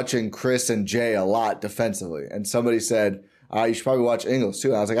be watching Chris and Jay a lot defensively. And somebody said, you should probably watch Ingles too.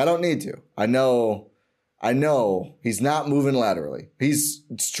 And I was like, I don't need to. I know he's not moving laterally. He's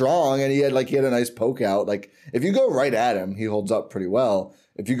strong, and he had a nice poke out. Like if you go right at him, he holds up pretty well.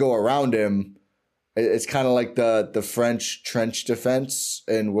 If you go around him, it's kind of like the French trench defense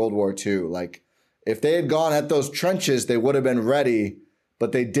in World War II. Like if they had gone at those trenches, they would have been ready,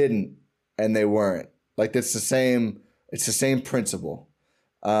 but they didn't, and they weren't. Like it's the same principle.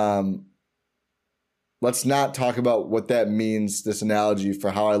 Let's not talk about what that means, this analogy,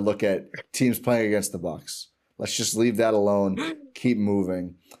 for how I look at teams playing against the Bucks. Let's just leave that alone. Keep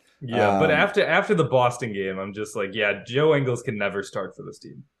moving. Yeah, but after the Boston game, I'm just like, yeah, Joe Ingles can never start for this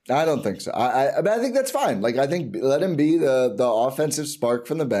team. I don't think so. I think that's fine. Like I think let him be the offensive spark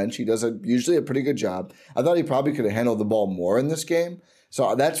from the bench. He does usually a pretty good job. I thought he probably could have handled the ball more in this game.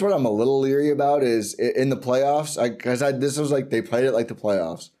 So that's what I'm a little leery about is in the playoffs. This was like they played it like the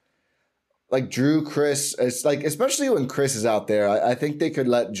playoffs. Like Drew, Chris, it's like especially when Chris is out there, I think they could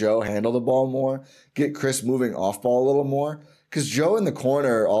let Joe handle the ball more, get Chris moving off ball a little more. Because Joe in the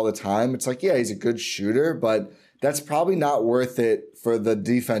corner all the time, it's like, yeah, he's a good shooter, but that's probably not worth it for the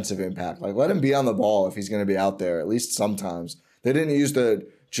defensive impact. Like, let him be on the ball if he's going to be out there, at least sometimes. They didn't use the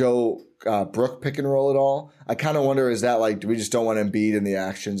Joe Brook pick and roll at all. I kind of wonder, is that like, do we just don't want Embiid in the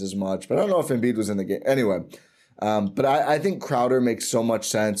actions as much? But I don't know if Embiid was in the game. Anyway, but I think Crowder makes so much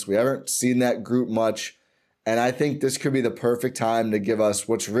sense. We haven't seen that group much, and I think this could be the perfect time to give us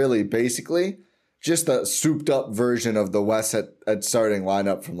what's really basically just a souped up version of the West at starting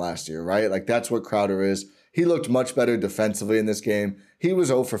lineup from last year, right? Like that's what Crowder is. He looked much better defensively in this game. He was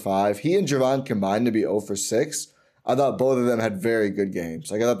 0 for 5. He and Javon combined to be 0 for 6. I thought both of them had very good games.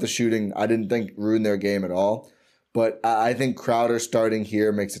 Like I thought the shooting, I didn't think ruined their game at all. But I think Crowder starting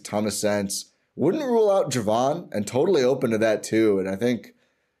here makes a ton of sense. Wouldn't rule out Javon, and totally open to that too. And I think,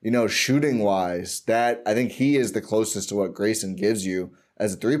 shooting wise, that I think he is the closest to what Grayson gives you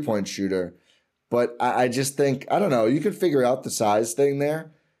as a 3-point shooter. But I just think, I don't know, you could figure out the size thing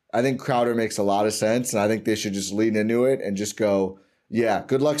there. I think Crowder makes a lot of sense, and I think they should just lean into it and just go, yeah,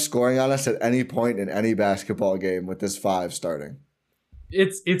 good luck scoring on us at any point in any basketball game with this 5 starting.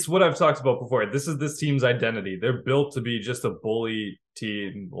 It's what I've talked about before. This is this team's identity. They're built to be just a bully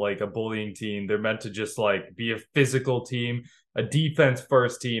team, like a bullying team. They're meant to just like be a physical team, a defense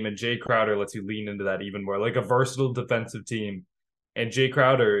first team, and Jay Crowder lets you lean into that even more, like a versatile defensive team. And Jay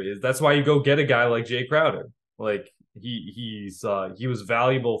Crowder that's why you go get a guy like Jay Crowder. Like he was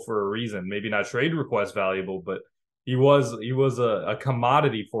valuable for a reason. Maybe not trade request valuable, but he was a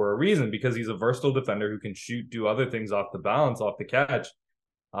commodity for a reason because he's a versatile defender who can shoot, do other things off the bounce, off the catch.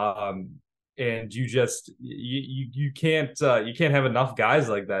 And you can't have enough guys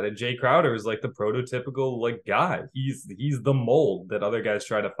like that. And Jay Crowder is like the prototypical like guy. He's the mold that other guys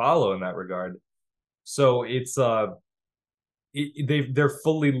try to follow in that regard. So they're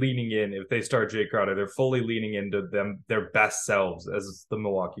fully leaning in. If they start Jay Crowder, they're fully leaning into their best selves as the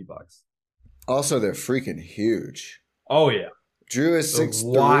Milwaukee Bucks. Also, they're freaking huge. Oh yeah, Drew is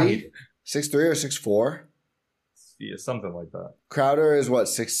 6'3", 6'3" or 6'4". Yeah, something like that. Crowder is what,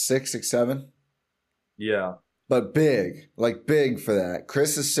 6'6", 6'7"? Yeah. But big, like big for that.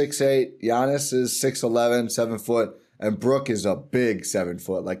 Chris is 6'8", Giannis is 6'11", 7 foot, and Brooke is a big 7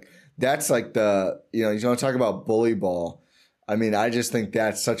 foot. Like that's like you want to talk about bully ball. I mean, I just think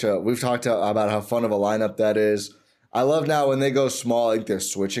that's we've talked about how fun of a lineup that is. I love now when they go small, I think they're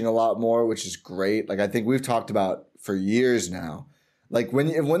switching a lot more, which is great. Like I think we've talked about for years now. Like when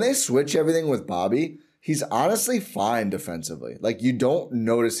they switch everything with Bobby, he's honestly fine defensively. Like you don't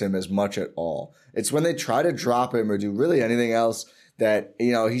notice him as much at all. It's when they try to drop him or do really anything else that,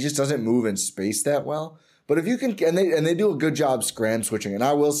 he just doesn't move in space that well. But if you can, and they do a good job scram switching. And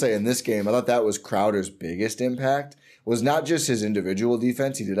I will say in this game, I thought that was Crowder's biggest impact was not just his individual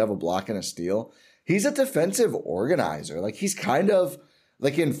defense. He did have a block and a steal. He's a defensive organizer. Like he's kind of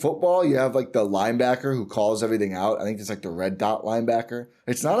like in football, you have like the linebacker who calls everything out. I think it's like the red dot linebacker.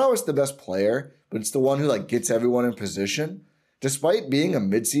 It's not always the best player, but it's the one who like gets everyone in position. Despite being a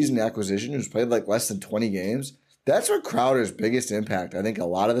midseason acquisition who's played like less than 20 games, that's where Crowder's biggest impact, I think a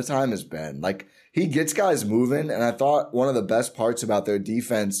lot of the time has been. Like he gets guys moving, and I thought one of the best parts about their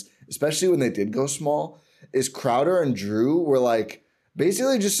defense, especially when they did go small, is Crowder and Drew were like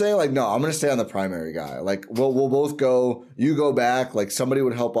basically just saying like, no, I'm going to stay on the primary guy. Like we'll both go, you go back, like somebody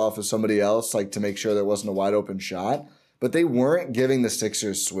would help off with somebody else, like to make sure there wasn't a wide open shot, but they weren't giving the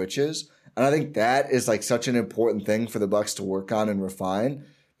Sixers switches. And I think that is like such an important thing for the Bucks to work on and refine,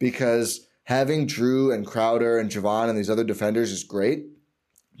 because having Drew and Crowder and Javon and these other defenders is great.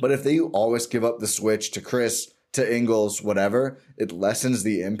 But if they always give up the switch to Chris, to Ingles, whatever, it lessens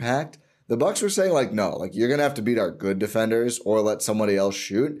the impact. The Bucks were saying like, no, like you're going to have to beat our good defenders or let somebody else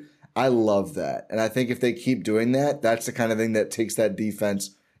shoot. I love that. And I think if they keep doing that, that's the kind of thing that takes that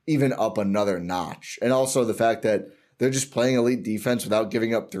defense even up another notch. And also the fact that they're just playing elite defense without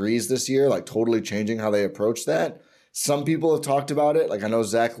giving up threes this year, like totally changing how they approach that. Some people have talked about it. Like I know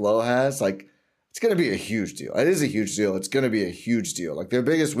Zach Lowe has. Like it's going to be a huge deal. It is a huge deal. It's going to be a huge deal. Like their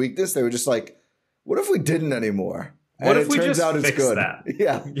biggest weakness, they were just like, what if we didn't anymore? What if it we turns just out it's fix good. that?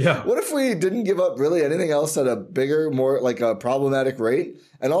 Yeah. What if we didn't give up really anything else at a bigger, more like a problematic rate,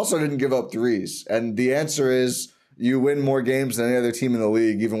 and also didn't give up threes? And the answer is you win more games than any other team in the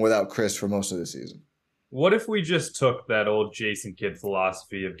league, even without Chris for most of the season. What if we just took that old Jason Kidd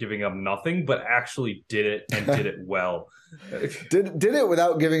philosophy of giving up nothing, but actually did it and did it well? Did it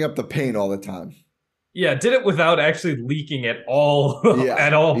without giving up the paint all the time. Yeah, did it without actually leaking at all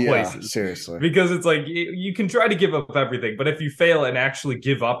places. Seriously. Because it's like you can try to give up everything, but if you fail and actually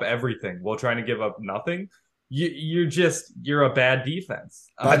give up everything while trying to give up nothing, you're a bad defense.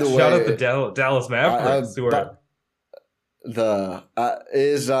 By the way, shout out the Dallas Mavericks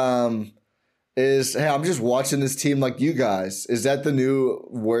hey, I'm just watching this team like you guys. Is that the new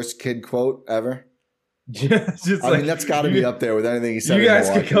worst kid quote ever? I mean, that's got to be up there with anything he said. You guys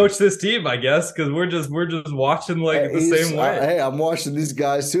can coach this team, I guess, because we're just watching like the same way. Hey, I'm watching these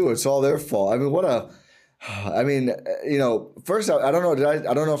guys too. It's all their fault. I mean, first I don't know.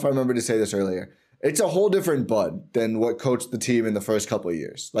 I don't know if I remember to say this earlier. It's a whole different Bud than what coached the team in the first couple of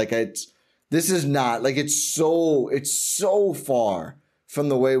years. Like this is not like it's so far from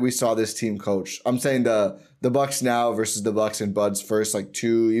the way we saw this team coach. I'm saying the Bucks now versus the Bucks in Bud's first like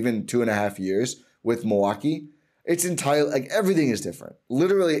 2.5 years with Milwaukee. It's entirely like everything is different.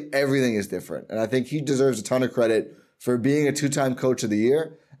 Literally everything is different. And I think he deserves a ton of credit for being a 2-time coach of the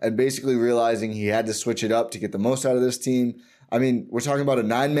year and basically realizing he had to switch it up to get the most out of this team. I mean, we're talking about a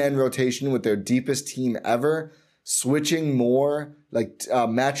 9-man rotation with their deepest team ever, switching more, like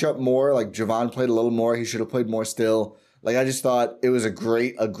match up more. Like Javon played a little more. He should have played more still. Like, I just thought it was a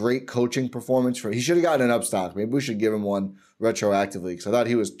great coaching performance for. He should have gotten an upstock. Maybe we should give him one retroactively because I thought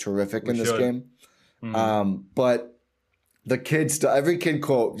he was terrific in this game. Mm-hmm. But the kids, every kid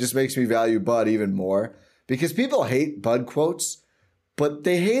quote just makes me value Bud even more because people hate Bud quotes, but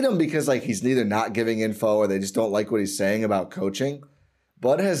they hate him because like he's neither not giving info or they just don't like what he's saying about coaching.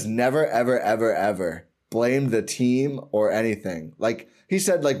 Bud has never, ever, ever, ever blamed the team or anything. Like he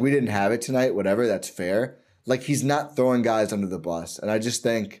said, like we didn't have it tonight, whatever. That's fair. Like he's not throwing guys under the bus, and I just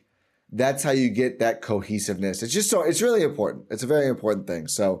think that's how you get that cohesiveness. It's just it's really important. It's a very important thing.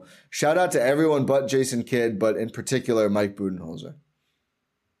 So shout out to everyone but Jason Kidd, but in particular Mike Budenholzer.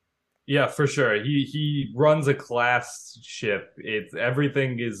 Yeah, for sure. He runs a class ship. It's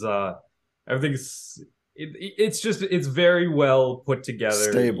very well put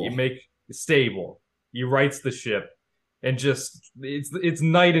together. Stable. He writes the ship. And just it's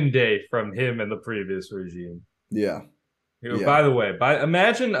night and day from him and the previous regime. Yeah. By the way,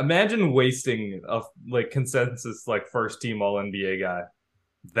 imagine wasting a like consensus like first team All NBA guy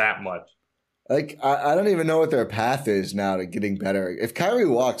that much. Like I don't even know what their path is now to getting better. If Kyrie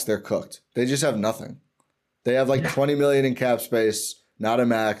walks, they're cooked. They just have nothing. They have like $20 million in cap space, not a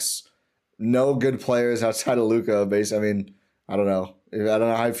max, no good players outside of Luka. I mean, I don't know. I don't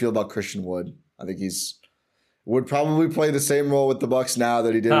know how I feel about Christian Wood. I think would probably play the same role with the Bucks now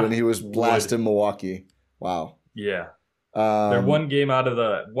that he did when he was blasting Milwaukee. Wow. Yeah. They're one game out of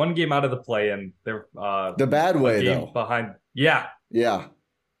the play-in. They're the bad way though. Behind. Yeah. Yeah.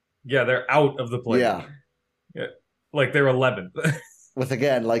 Yeah, they're out of the play-in. Yeah. Like they're 11th. With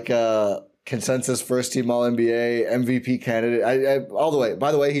again like a consensus first team All NBA MVP candidate. I all the way.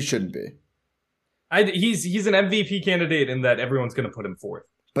 By the way, he shouldn't be. He's an MVP candidate in that everyone's going to put him fourth.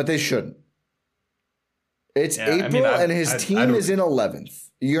 But they shouldn't. It's April and his team is in 11th.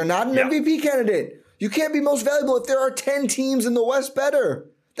 You're not an MVP candidate. You can't be most valuable if there are 10 teams in the West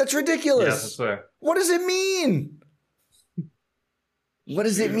better. That's ridiculous. Yeah, that's fair. What does it mean? What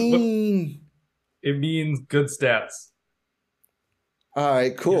does it mean? It means good stats. All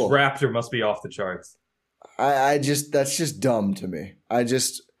right, cool. His Raptor must be off the charts. That's just dumb to me.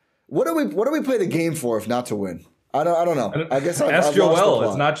 What do we play the game for if not to win? I don't know. I guess ask Joel.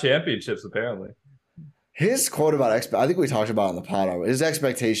 It's not championships apparently. His quote about I think we talked about it on the pod. His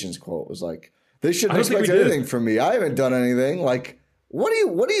expectations quote was like, "They shouldn't expect anything from me. I haven't done anything." Like,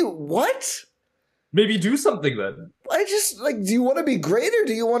 what? Maybe do something then. I just like. Do you want to be great or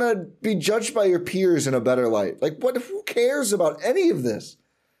do you want to be judged by your peers in a better light? Like, what? Who cares about any of this?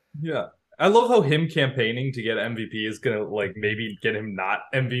 Yeah, I love how him campaigning to get MVP is gonna like maybe get him not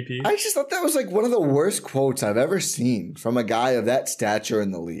MVP. I just thought that was like one of the worst quotes I've ever seen from a guy of that stature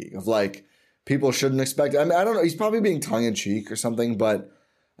in the league. Of like. People shouldn't expect. I mean, I don't know. He's probably being tongue in cheek or something, but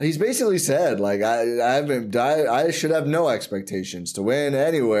he's basically said like I should have no expectations to win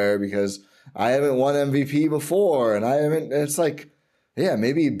anywhere because I haven't won MVP before, and I haven't. It's like, yeah,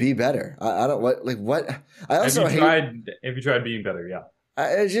 maybe be better. I don't what. I also if you tried being better, yeah.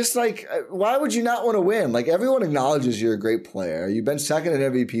 It's just like, why would you not want to win? Like everyone acknowledges you're a great player. You've been second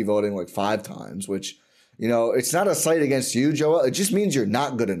in MVP voting like 5 times, which. You know, it's not a slight against you, Joel. It just means you're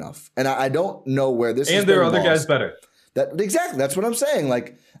not good enough. And I don't know where this is. And there are other guys better. Exactly. That's what I'm saying.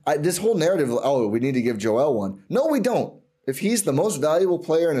 Like, this whole narrative, we need to give Joel one. No, we don't. If he's the most valuable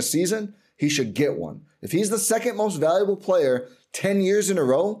player in a season, he should get one. If he's the second most valuable player 10 years in a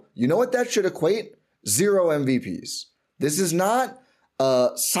row, you know what that should equate? 0 MVPs. This is not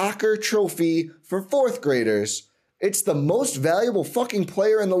a soccer trophy for 4th graders. It's the most valuable fucking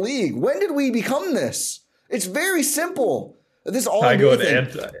player in the league. When did we become this? It's very simple. This all NBA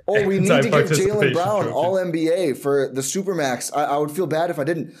thing. We need to give Jaylen Brown All NBA for the Supermax. I would feel bad if I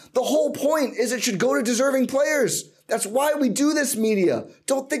didn't. The whole point is it should go to deserving players. That's why we do this media.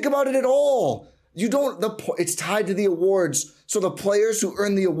 Don't think about it at all. It's tied to the awards, so the players who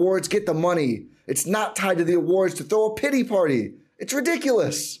earn the awards get the money. It's not tied to the awards to throw a pity party. It's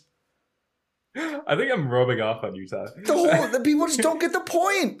ridiculous. I think I'm rubbing off on you, Ty. The people just don't get the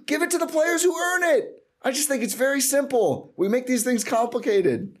point. Give it to the players who earn it. I just think it's very simple. We make these things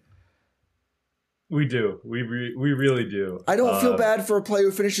complicated. We do. We really do. I don't feel bad for a player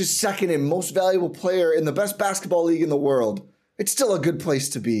who finishes second and most valuable player in the best basketball league in the world. It's still a good place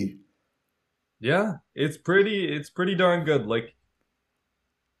to be. Yeah, it's pretty darn good. Like,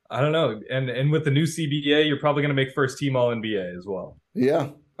 I don't know. And with the new CBA, you're probably going to make first team All NBA as well. Yeah.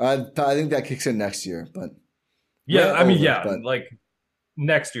 I think that kicks in next year, but like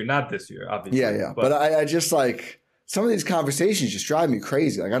next year, not this year, obviously. Yeah. But I just like some of these conversations just drive me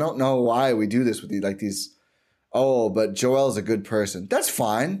crazy. Like I don't know why we do this with these. But Joel's a good person. That's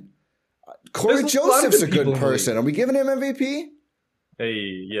fine. Corey There's a lot of Joseph's a good people good in the league. person. Are we giving him MVP? Hey,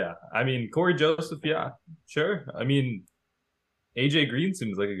 yeah. I mean, Corey Joseph, yeah, sure. I mean, AJ Green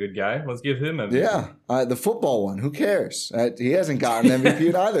seems like a good guy. Let's give him MVP. Yeah, the football one. Who cares? He hasn't gotten MVP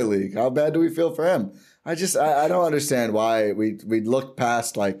in either league. How bad do we feel for him? I don't understand why we look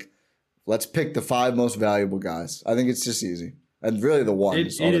past like, let's pick the 5 most valuable guys. I think it's just easy, and really the one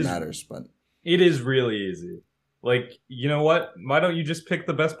is all that matters. But it is really easy. Like, you know what? Why don't you just pick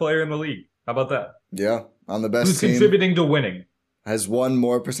the best player in the league? How about that? Yeah, on the best Who's team. contributing to winning? Has won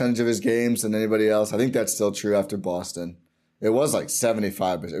more percentage of his games than anybody else. I think that's still true after Boston. It was like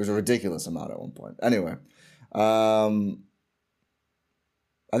 75%. It was a ridiculous amount at one point. Anyway, I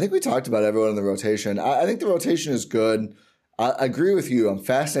think we talked about everyone in the rotation. I think the rotation is good. I agree with you. I'm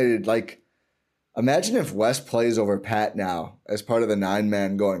fascinated. Like, imagine if West plays over Pat now as part of the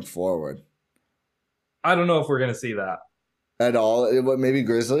 9-man going forward. I don't know if we're going to see that. At all. Maybe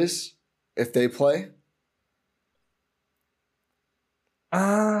Grizzlies, if they play?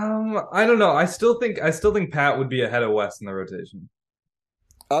 I don't know. I still think Pat would be ahead of West in the rotation.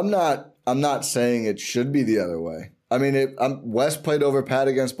 I'm not saying it should be the other way. I mean, West played over Pat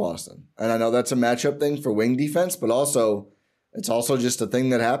against Boston, and I know that's a matchup thing for wing defense, but it's also just a thing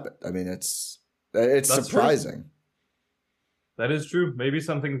that happened. I mean, it's that's surprising. True. That is true. Maybe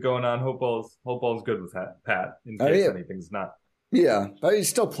something's going on. Hope all's good with Pat in case anything's not. Yeah, but he's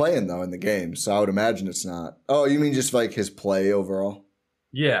still playing though in the game, so I would imagine it's not. Oh, you mean just like his play overall?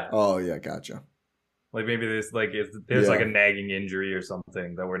 Yeah. Oh, yeah, gotcha. Like maybe there's like like a nagging injury or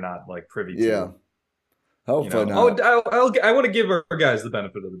something that we're not like privy to. Yeah. Hopefully not. I want to give our guys the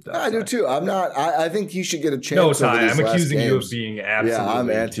benefit of the doubt. I do too. I'm not. I think he should get a chance. No, Ty, I'm accusing you of being absolutely I'm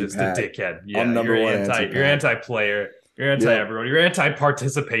anti just a dickhead. Yeah, I'm number one anti-Pat. You're anti-player. You're anti-everyone. You're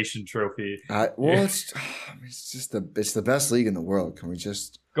anti-participation trophy. It's the best league in the world. Can we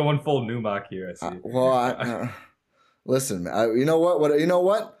just going full Numak here? I see. Listen, you know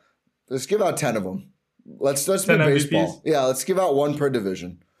what? Let's give out 10 of them. Let's make baseball. MVPs? Yeah, let's give out 1 per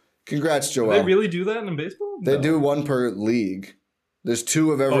division. Congrats, Joel. Do they really do that in baseball? They do 1 per league. There's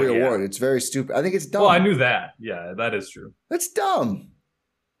 2 of every award. It's very stupid. I think it's dumb. Well, I knew that. Yeah, that is true. That's dumb.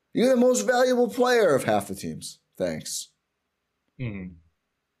 You're the most valuable player of half the teams. Thanks. Mm-hmm.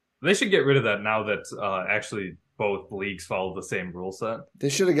 They should get rid of that now that actually both leagues follow the same rule set. They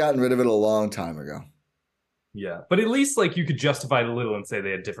should have gotten rid of it a long time ago. Yeah, but at least like you could justify it a little and say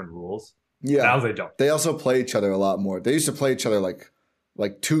they had different rules. Yeah. Now they don't. They also play each other a lot more. They used to play each other like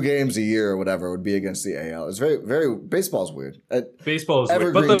 2 games a year or whatever would be against the AL. It's very, very, baseball's weird. Baseball is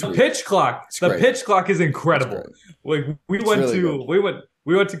weird. But the pitch clock, pitch clock is incredible. Like we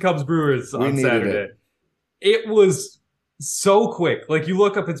went to Cubs Brewers on Saturday. It was so quick. Like you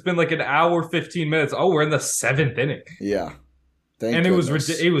look up, it's been like an hour, 15 minutes. Oh, we're in the 7th inning. Yeah. It was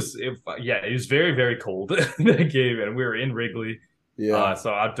very, very cold in that game, and we were in Wrigley. Yeah. So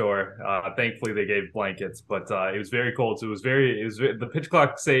outdoor. Thankfully, they gave blankets, but it was very cold. So the pitch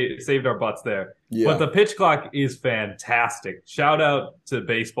clock saved our butts there. Yeah. But the pitch clock is fantastic. Shout out to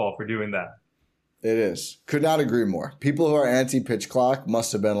baseball for doing that. It is. Could not agree more. People who are anti-pitch clock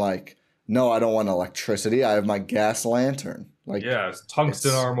must have been like, no, I don't want electricity. I have my gas lantern. Like, yeah, it's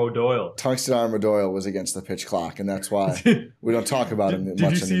Tungsten Arm O'Doyle. Tungsten Arm O'Doyle was against the pitch clock, and that's why we don't talk about him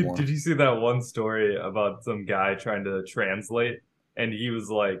much anymore. Did you see that one story about some guy trying to translate? And he was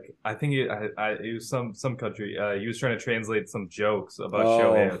like, I think it was some country. He was trying to translate some jokes about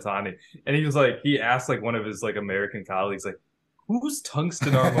Shohei Ohtani, and he was like, he asked like one of his like American colleagues, like, who's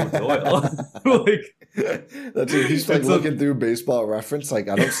Tungsten Arm O'Doyle? That's it. He's like looking through Baseball Reference, like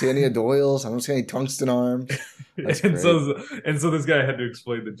I don't see any O'Doyles, I don't see any Tungsten Arms. And so this guy had to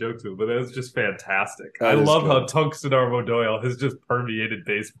explain the joke to him, but that was just fantastic. I love how Tungsten Arm O'Doyle has just permeated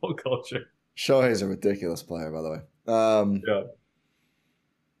baseball culture. Shohei's a ridiculous player, by the way. Yeah.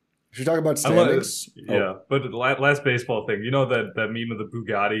 Should we talk about standings? But the last baseball thing, you know that meme of the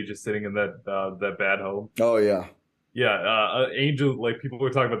Bugatti just sitting in that bad home? Oh, yeah. Yeah, Angel, like people were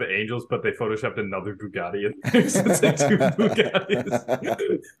talking about the Angels, but they photoshopped another Bugatti in there. So it's like 2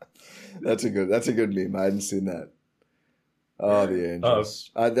 Bugattis. That's a good meme. I hadn't seen that. Oh, the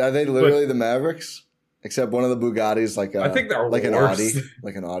Angels. Are they literally the Mavericks? Except one of the Bugattis I think they're like worse. An Audi.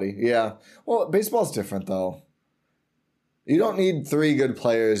 Like an Audi. Yeah. Well, baseball's different though. You don't need 3 good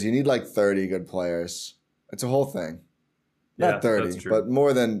players. You need like 30 good players. It's a whole thing. Not 30, but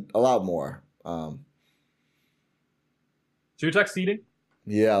a lot more. Should we talk seeding?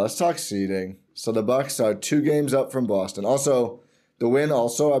 Yeah, let's talk seeding. So the Bucks are 2 games up from Boston. Also, the win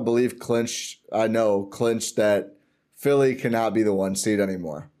I believe clinched that Philly cannot be the 1 seed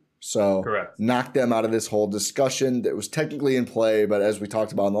anymore. So correct. Knock them out of this whole discussion that was technically in play, but as we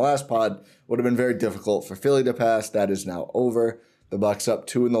talked about in the last pod, would have been very difficult for Philly to pass. That is now over. The Bucks up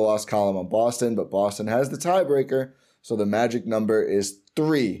 2 in the loss column on Boston, but Boston has the tiebreaker. So the magic number is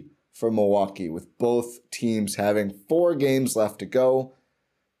 3 for Milwaukee, with both teams having 4 games left to go,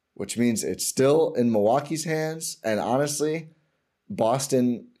 which means it's still in Milwaukee's hands. And honestly,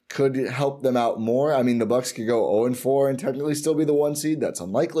 Boston could help them out more. I mean, the Bucks could go 0-4 and technically still be the 1 seed. That's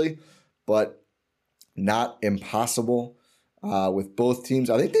unlikely, but not impossible with both teams.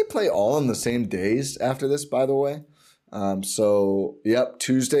 I think they play all on the same days after this, by the way.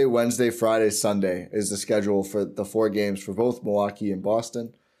 Tuesday, Wednesday, Friday, Sunday is the schedule for the 4 games for both Milwaukee and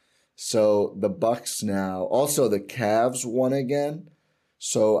Boston. So the Bucks now, also the Cavs won again.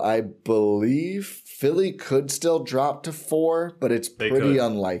 So I believe Philly could still drop to 4, but it's pretty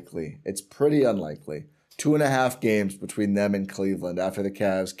unlikely. It's pretty unlikely. 2.5 games between them and Cleveland after the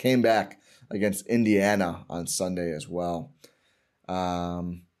Cavs came back against Indiana on Sunday as well.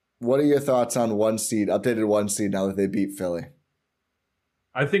 What are your thoughts on updated 1 seed now that they beat Philly?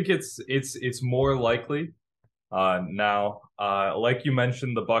 I think it's more likely now. Like you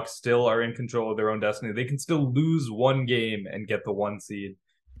mentioned, the Bucks still are in control of their own destiny. They can still lose 1 game and get the 1 seed.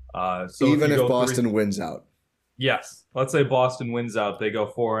 So even if Boston wins out. Yes. Let's say Boston wins out. They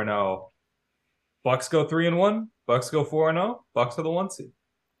go 4-0. Bucks go 3-1. Bucks go 4-0. Bucks are the 1 seed.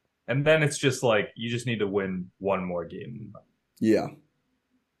 And then it's just like, you just need to win 1 more game. Yeah.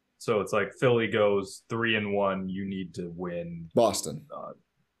 So it's like Philly goes 3-1. You need to win. Boston.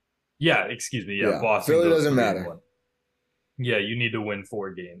 Excuse me. Yeah. Boston. Philly doesn't matter. 1. Yeah, you need to win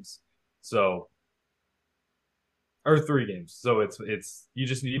 4 games. So, or 3 games. So it's you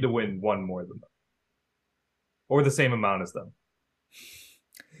just need to win 1 more than them, or the same amount as them.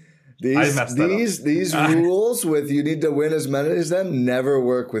 These rules with you need to win as many as them never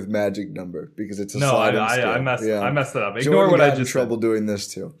work with magic number because it's a sliding scale. I messed it up. Ignore Jordan what I got just in trouble doing this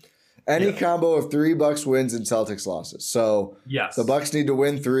too. Any combo of 3 Bucks wins and Celtics losses. So yes, the Bucks need to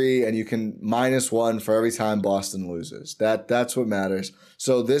win 3, and you can -1 for every time Boston loses. That's what matters.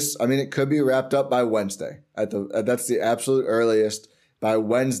 So it could be wrapped up by Wednesday. That's the absolute earliest. By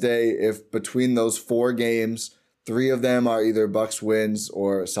Wednesday, if between those 4 games, 3 of them are either Bucks wins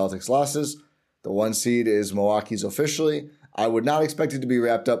or Celtics losses, the 1 seed is Milwaukee's officially. I would not expect it to be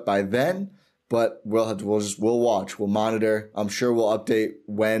wrapped up by then. But we'll watch, we'll monitor. I'm sure we'll update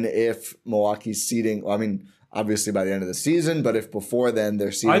if Milwaukee's seeding. I mean, obviously by the end of the season, but if before then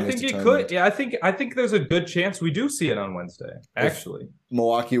their seeding is determined. I think it could. Yeah, I think there's a good chance we do see it on Wednesday. Actually, if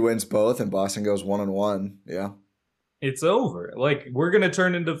Milwaukee wins both and Boston goes 1-1. Yeah, it's over. Like, we're gonna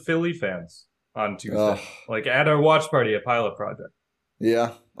turn into Philly fans on Tuesday, like at our watch party at Pilot Project.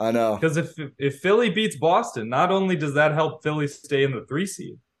 Yeah, I know. Because if Philly beats Boston, not only does that help Philly stay in the 3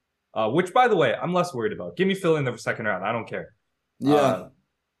 seed. Which, by the way, I'm less worried about. Give me Philly in the second round. I don't care. Yeah.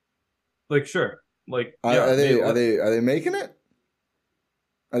 Sure. Are they making it?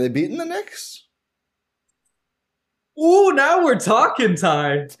 Are they beating the Knicks? Ooh, now we're talking,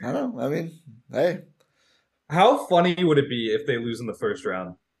 Ty. I don't know. I mean, hey. How funny would it be if they lose in the first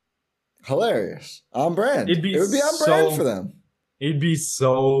round? Hilarious. On brand. It would be on brand for them. It'd be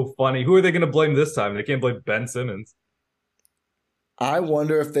so funny. Who are they going to blame this time? They can't blame Ben Simmons. I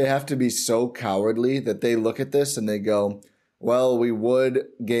wonder if they have to be so cowardly that they look at this and they go, well, we would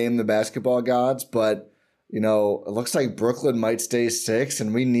game the basketball gods, but, it looks like Brooklyn might stay 6,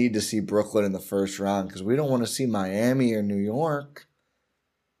 and we need to see Brooklyn in the first round because we don't want to see Miami or New York.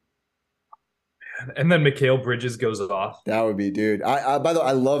 And then Mikal Bridges goes off. That would be, dude. By the way,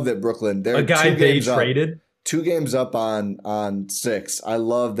 I love that Brooklyn. They're a guy they traded. 2 games up on 6. I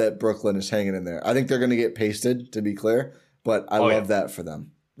love that Brooklyn is hanging in there. I think they're going to get pasted, to be clear. But I love that for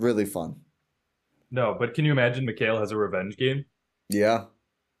them. Really fun. No, but can you imagine Mikal has a revenge game? Yeah.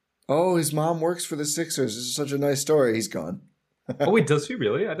 Oh, his mom works for the Sixers. This is such a nice story. He's gone. Oh, wait, does he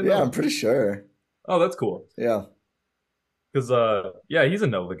really? I didn't know. Yeah, I'm pretty sure. Oh, that's cool. Yeah. Because, he's a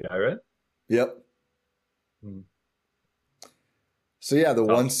Nova guy, right? Yep. So, yeah, the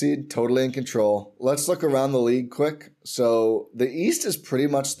 1 seed, totally in control. Let's look around the league quick. So, the East is pretty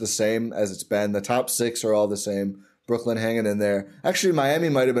much the same as it's been. The top 6 are all the same. Brooklyn hanging in there. Actually, Miami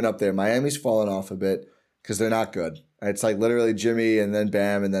might have been up there. Miami's fallen off a bit because they're not good. It's like literally Jimmy and then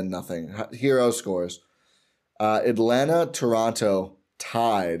Bam and then nothing. Hero scores. Atlanta, Toronto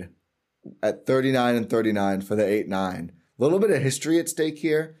tied at 39-39 for the 8-9. A little bit of history at stake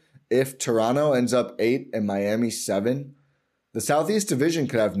here. If Toronto ends up 8 and Miami 7, the Southeast Division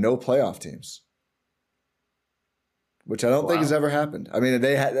could have no playoff teams, which I don't think has ever happened. I mean,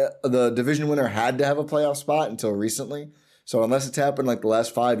 the division winner had to have a playoff spot until recently. So unless it's happened like the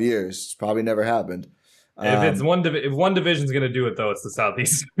last 5 years, it's probably never happened. If one division's going to do it, though, it's the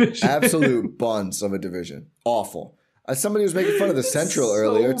Southeast Division. Absolute buns of a division. Awful. As somebody was making fun of the Central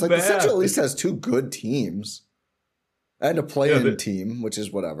earlier, it's like the Central at least has 2 good teams and a play-in team, which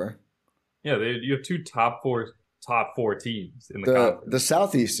is whatever. Yeah, you have 2 top four teams in the conference. The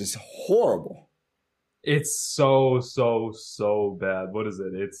Southeast is horrible. It's so bad. What is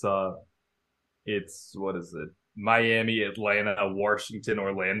it? It's what is it? Miami, Atlanta, Washington,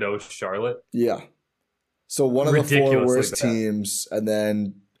 Orlando, Charlotte. Yeah. So one of the 4 worst teams, and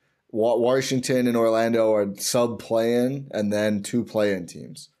then Washington and Orlando are sub-play-in, and then 2 play-in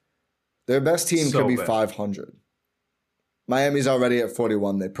teams. Their best team could be 500. Miami's already at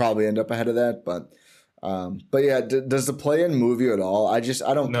 41. They probably end up ahead of that, but yeah, does the play-in move you at all? I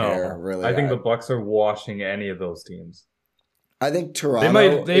don't care really. I think the Bucks are washing any of those teams. I think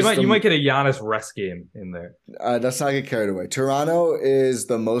Toronto. You might get a Giannis rest game in there. Let's not get carried away. Toronto is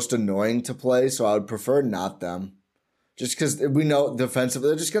the most annoying to play, so I would prefer not them. Just because we know defensively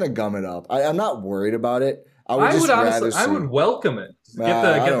they're just going to gum it up. I'm not worried about it. I would welcome it.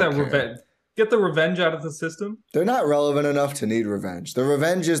 Get the revenge out of the system. They're not relevant enough to need revenge. The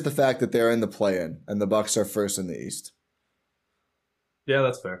revenge is the fact that they're in the play-in and the Bucks are first in the East. Yeah,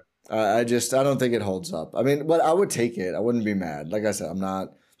 that's fair. I don't think it holds up. I mean, but I would take it. I wouldn't be mad. Like I said, I'm not.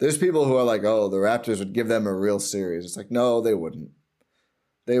 There's people who are like, oh, the Raptors would give them a real series. It's like, no, they wouldn't.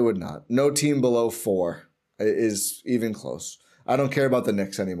 They would not. No team below 4 is even close. I don't care about the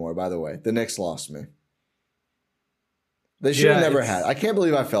Knicks anymore, by the way. The Knicks lost me. They should have never had. I can't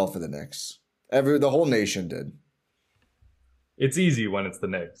believe I fell for the Knicks. The whole nation did. It's easy when it's the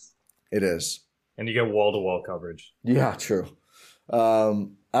Knicks. It is. And you get wall-to-wall coverage. Yeah, true.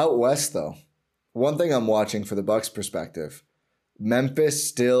 Out west, though, one thing I'm watching for the Bucks' perspective, Memphis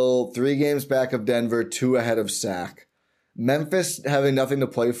still 3 games back of Denver, 2 ahead of Sac. Memphis having nothing to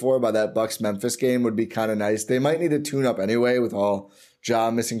play for by that Bucks-Memphis game would be kind of nice. They might need to tune up anyway with all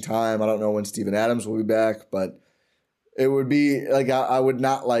Ja missing time. I don't know when Steven Adams will be back, but it would be like I would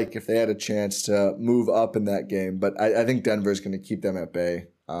not like if they had a chance to move up in that game. But I think Denver is going to keep them at bay,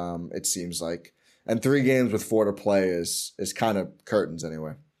 it seems like. And 3 games with 4 to play is kind of curtains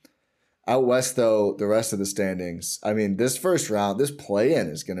anyway. Out west, though, the rest of the standings, I mean, this first round, this play-in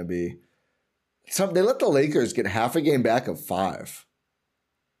is going to be they let the Lakers get half a game back of 5.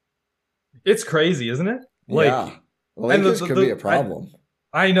 It's crazy, isn't it? Yeah. The Lakers could be a problem.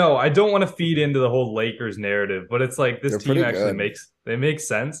 I know. I don't want to feed into the whole Lakers narrative, but it's like this team actually make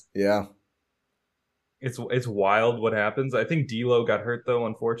sense. Yeah. It's wild what happens. I think D'Lo got hurt, though,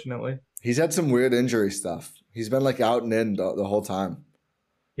 unfortunately. He's had some weird injury stuff. He's been like out and in the whole time.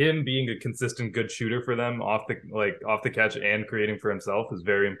 Him being a consistent good shooter for them off the catch and creating for himself is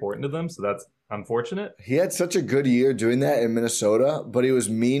very important to them. So that's unfortunate. He had such a good year doing that in Minnesota, but he was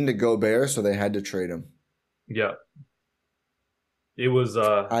mean to Gobert, so they had to trade him. Yeah. It was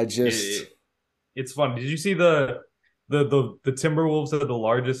it's fun. Did you see the Timberwolves had the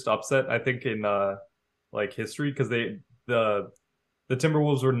largest upset, I think, in history, because the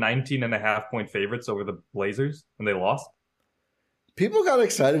Timberwolves were 19.5-point favorites over the Blazers and they lost. People got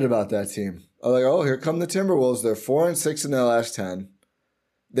excited about that team. Like, oh, here come the Timberwolves. They're 4-6 in their last 10.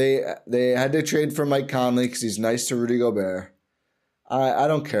 They had to trade for Mike Conley because he's nice to Rudy Gobert. I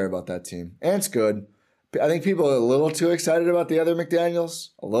don't care about that team. And it's good. I think people are a little too excited about the other McDaniels.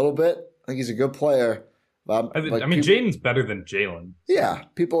 A little bit. I think he's a good player. Jaden's better than Jalen. Yeah.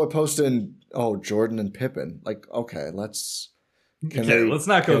 People are posting, Jordan and Pippen. Like, okay, let's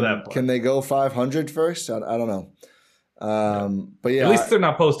not go that far. Can they go 500 first? I don't know. But yeah. At least they're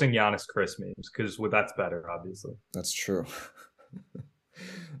not posting Giannis Chris memes, because that's better, obviously. That's true.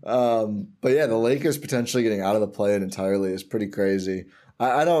 But yeah, the Lakers potentially getting out of the play-in entirely is pretty crazy.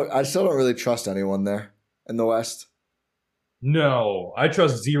 I still don't really trust anyone there in the West. No, I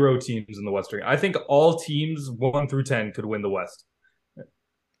trust 0 teams in the West. I think all teams 1 through 10 could win the West.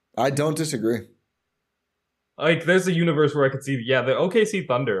 I don't disagree. Like, there's a universe where I could see, the OKC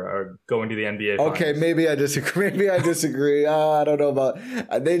Thunder are going to the NBA Finals. Okay, maybe I disagree. I don't know about.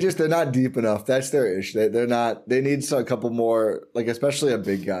 They're not deep enough. That's their issue. They're not. They need a couple more, like especially a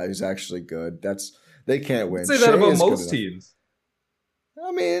big guy who's actually good. They can't win. Say that about most teams.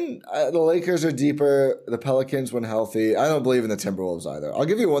 I mean, the Lakers are deeper. The Pelicans, when healthy. I don't believe in the Timberwolves either. I'll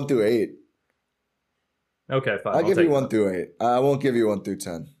give you 1 through 8. Okay, fine. I'll give you 1 through 8. I won't give you 1 through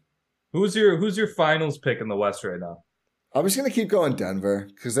 10. Who's your finals pick in the West right now? I'm just gonna keep going Denver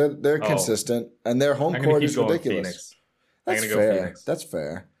because they're consistent and their home court is ridiculous. That's fair. Phoenix. That's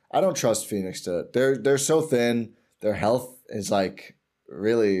fair. I don't trust Phoenix they're so thin. Their health is like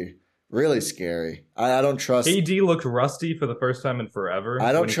really Really scary. I don't trust. KD looked rusty for the first time in forever.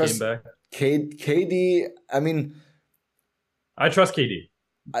 I don't when he trust came back. KD. I mean, I trust KD.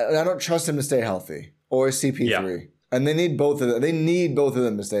 I don't trust him to stay healthy or CP3. Yeah. And they need both of them. They need both of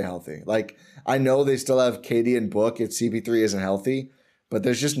them to stay healthy. Like, I know they still have KD and Book if CP3 isn't healthy, but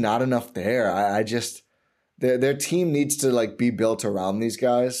there's just not enough there. I just their team needs to like be built around these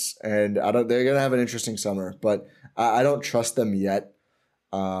guys, and they're gonna have an interesting summer, but I don't trust them yet.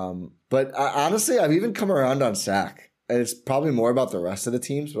 But honestly, I've even come around on Sac, and it's probably more about the rest of the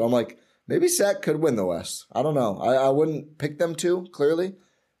teams. But I'm like, maybe Sac could win the West. I don't know. I wouldn't pick them to, clearly,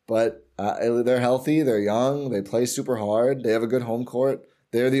 but they're healthy. They're young. They play super hard. They have a good home court.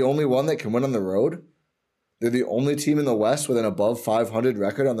 They're the only one that can win on the road. They're the only team in the West with an above 500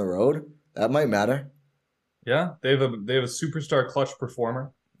 record on the road. That might matter. Yeah, they have a superstar clutch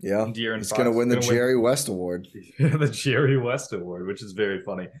performer. Yeah, he's going to win the Jerry West Award. The Jerry West Award, which is very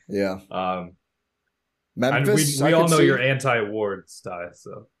funny. Yeah. Memphis, we all know you're anti-awards, Ty.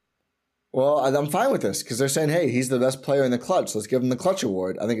 So, well, I'm fine with this because they're saying, hey, he's the best player in the clutch. Let's give him the clutch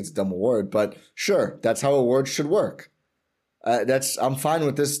award. I think it's a dumb award, but sure, that's how awards should work. I'm fine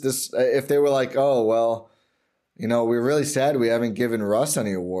with this. If they were like, oh, well, we're really sad we haven't given Russ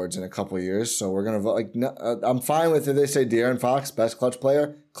any awards in a couple of years, so we're gonna vote. Like, no, I'm fine with if they say De'Aaron Fox, best clutch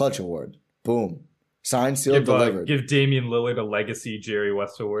player, clutch award, boom, signed, sealed, delivered. Give Damian Lillard a legacy Jerry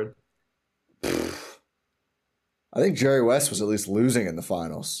West award. I think Jerry West was at least losing in the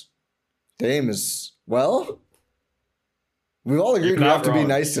finals. Dame is we've all agreed we have to be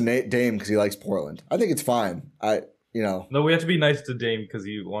nice to Dame because he likes Portland. I think it's fine. No, we have to be nice to Dame because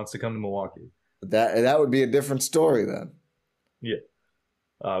he wants to come to Milwaukee. That would be a different story then. Yeah.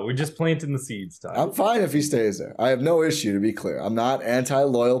 We're just planting the seeds, Ty. I'm fine if he stays there. I have no issue, to be clear. I'm not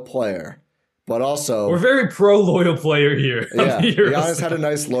anti-loyal player, but also... We're very pro-loyal player here. Yeah, Giannis had a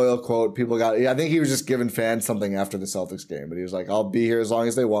nice loyal quote. People got... I think he was just giving fans something after the Celtics game, but he was like, I'll be here as long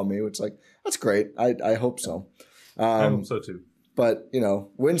as they want me, which, like, that's great. I hope so. I hope so, too. But,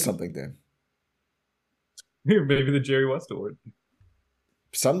 win something, Dan. Maybe the Jerry West Award.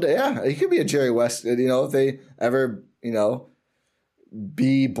 Someday, yeah. He could be a Jerry West. If they ever,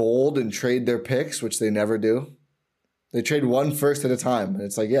 be bold and trade their picks, which they never do. They trade one first at a time. And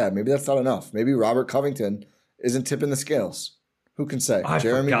it's like, yeah, maybe that's not enough. Maybe Robert Covington isn't tipping the scales. Who can say? I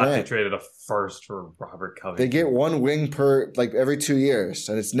Jeremy forgot Grant. They traded a first for Robert Covington. They get one wing per, every 2 years,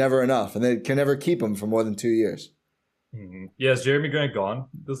 and it's never enough. And they can never keep him for more than 2 years. Mm-hmm. Yeah, is Jeremy Grant gone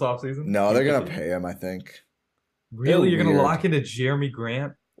this offseason? No, they're going to pay him, I think. Really? You're going to lock into Jeremy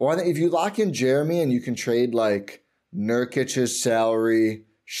Grant? Well, I think if you lock in Jeremy and you can trade Nurkic's salary,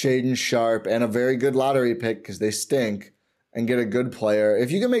 Shaden Sharp, and a very good lottery pick because they stink, and get a good player.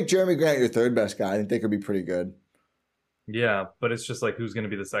 If you can make Jeremy Grant your third best guy, I think they could be pretty good. Yeah, but it's just who's going to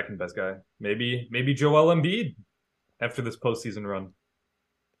be the second best guy? Maybe Joel Embiid after this postseason run.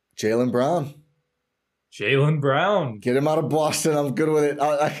 Jaylen Brown. Get him out of Boston. I'm good with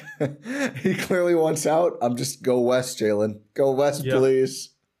it. He clearly wants out. I'm just go west, Jaylen. Go west,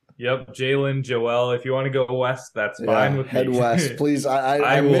 please. Yep, Jaylen, Joel. If you want to go west, that's fine with me. Head west, please.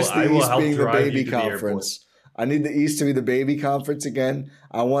 I miss the East being the baby conference. I need the East to be the baby conference again.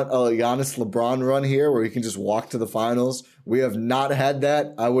 I want a Giannis LeBron run here where we can just walk to the finals. We have not had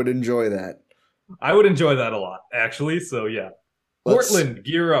that. I would enjoy that. I would enjoy that a lot, actually. So, yeah. Portland,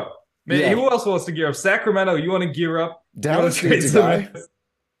 gear up. Man, who else wants to gear up? Sacramento, you want to gear up? Dallas needs a guy.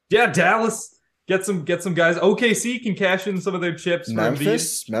 Yeah, Dallas. Get some guys. OKC can cash in some of their chips.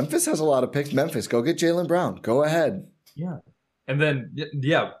 Memphis has a lot of picks. Memphis, go get Jaylen Brown. Go ahead. Yeah. And then,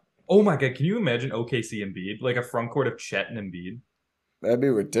 oh my God, can you imagine OKC Embiid? Like a front court of Chet and Embiid? That'd be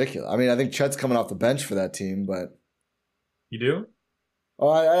ridiculous. I mean, I think Chet's coming off the bench for that team, but... You do? Oh,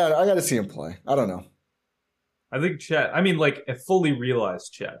 I got to see him play. I don't know. I think Chet, a fully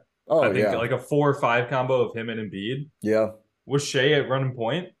realized Chet. Oh, I think a 4 or 5 combo of him and Embiid. Yeah. With Shea at running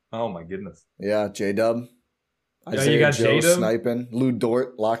point. Oh my goodness. Yeah, J-Dub. You got J-Dub sniping. Lou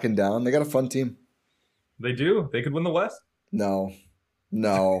Dort locking down. They got a fun team. They do. They could win the West. No.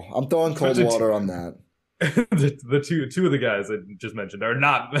 I'm throwing cold water on that. the two of the guys I just mentioned are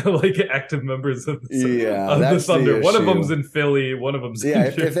not active members of the Thunder. The one of them's in Philly. One of them's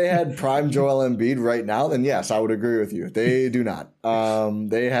if they had prime Joel Embiid right now, then yes, I would agree with you. They do not.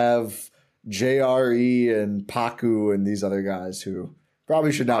 They have JRE and Paku and these other guys who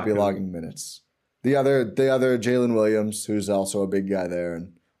probably should not be logging minutes. The other Jalen Williams, who's also a big guy there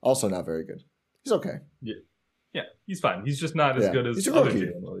and also not very good. He's okay. Yeah, he's fine. He's just not as good as other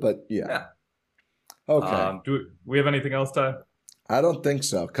Jalen Williams. But yeah. Okay. Do we have anything else, Ty? I don't think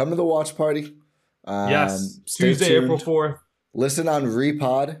so. Come to the watch party. Yes. Tuesday, April 4th. Listen on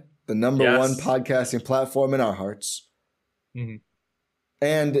Repod. the number one podcasting platform in our hearts. Mm-hmm.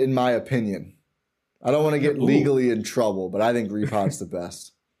 And in my opinion, I don't want to get legally in trouble, but I think Repod's the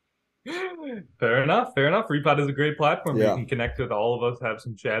best. Fair enough. Repod is a great platform where Yeah. you can connect with all of us, have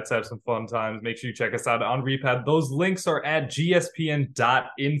some chats, have some fun times. Make sure you check us out on Repod. Those links are at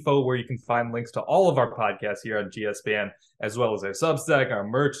gspn.info, where you can find links to all of our podcasts here on GSPN, as well as our Substack, our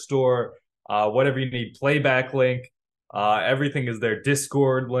merch store, whatever you need, playback link. Everything is there.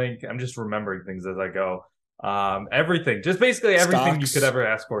 Discord link. I'm just remembering things as I go. Everything, just basically everything you could ever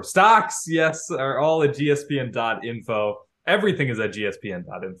ask for. Stocks, yes, are all at gspn.info. Everything is at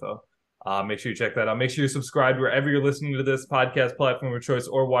gspn.info. Make sure you check that out. Make sure you're subscribed wherever you're listening to this podcast platform of choice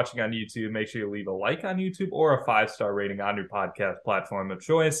or watching on YouTube. Make sure you leave a like on YouTube or a 5-star rating on your podcast platform of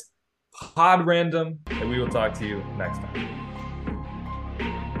choice. Pod Random, and we will talk to you next time.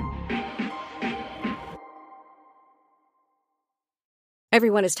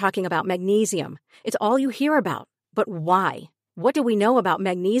 Everyone is talking about magnesium. It's all you hear about. But why? What do we know about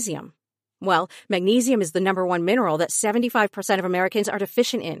magnesium? Well, magnesium is the number one mineral that 75% of Americans are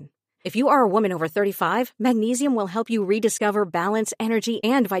deficient in. If you are a woman over 35, magnesium will help you rediscover balance, energy,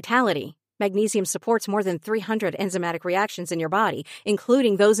 and vitality. Magnesium supports more than 300 enzymatic reactions in your body,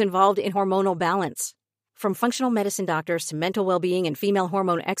 including those involved in hormonal balance. From functional medicine doctors to mental well-being and female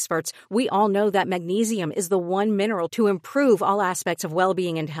hormone experts, we all know that magnesium is the one mineral to improve all aspects of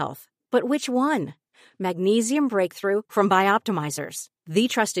well-being and health. But which one? Magnesium Breakthrough from Bioptimizers, the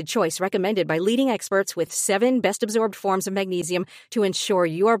trusted choice recommended by leading experts with 7 best-absorbed forms of magnesium to ensure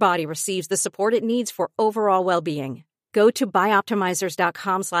your body receives the support it needs for overall well-being. Go to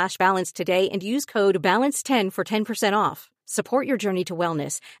bioptimizers.com/balance today and use code BALANCE10 for 10% off. Support your journey to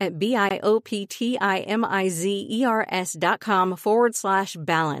wellness at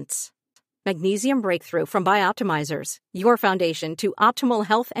bioptimizers.com/balance. Magnesium Breakthrough from Bioptimizers, your foundation to optimal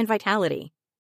health and vitality.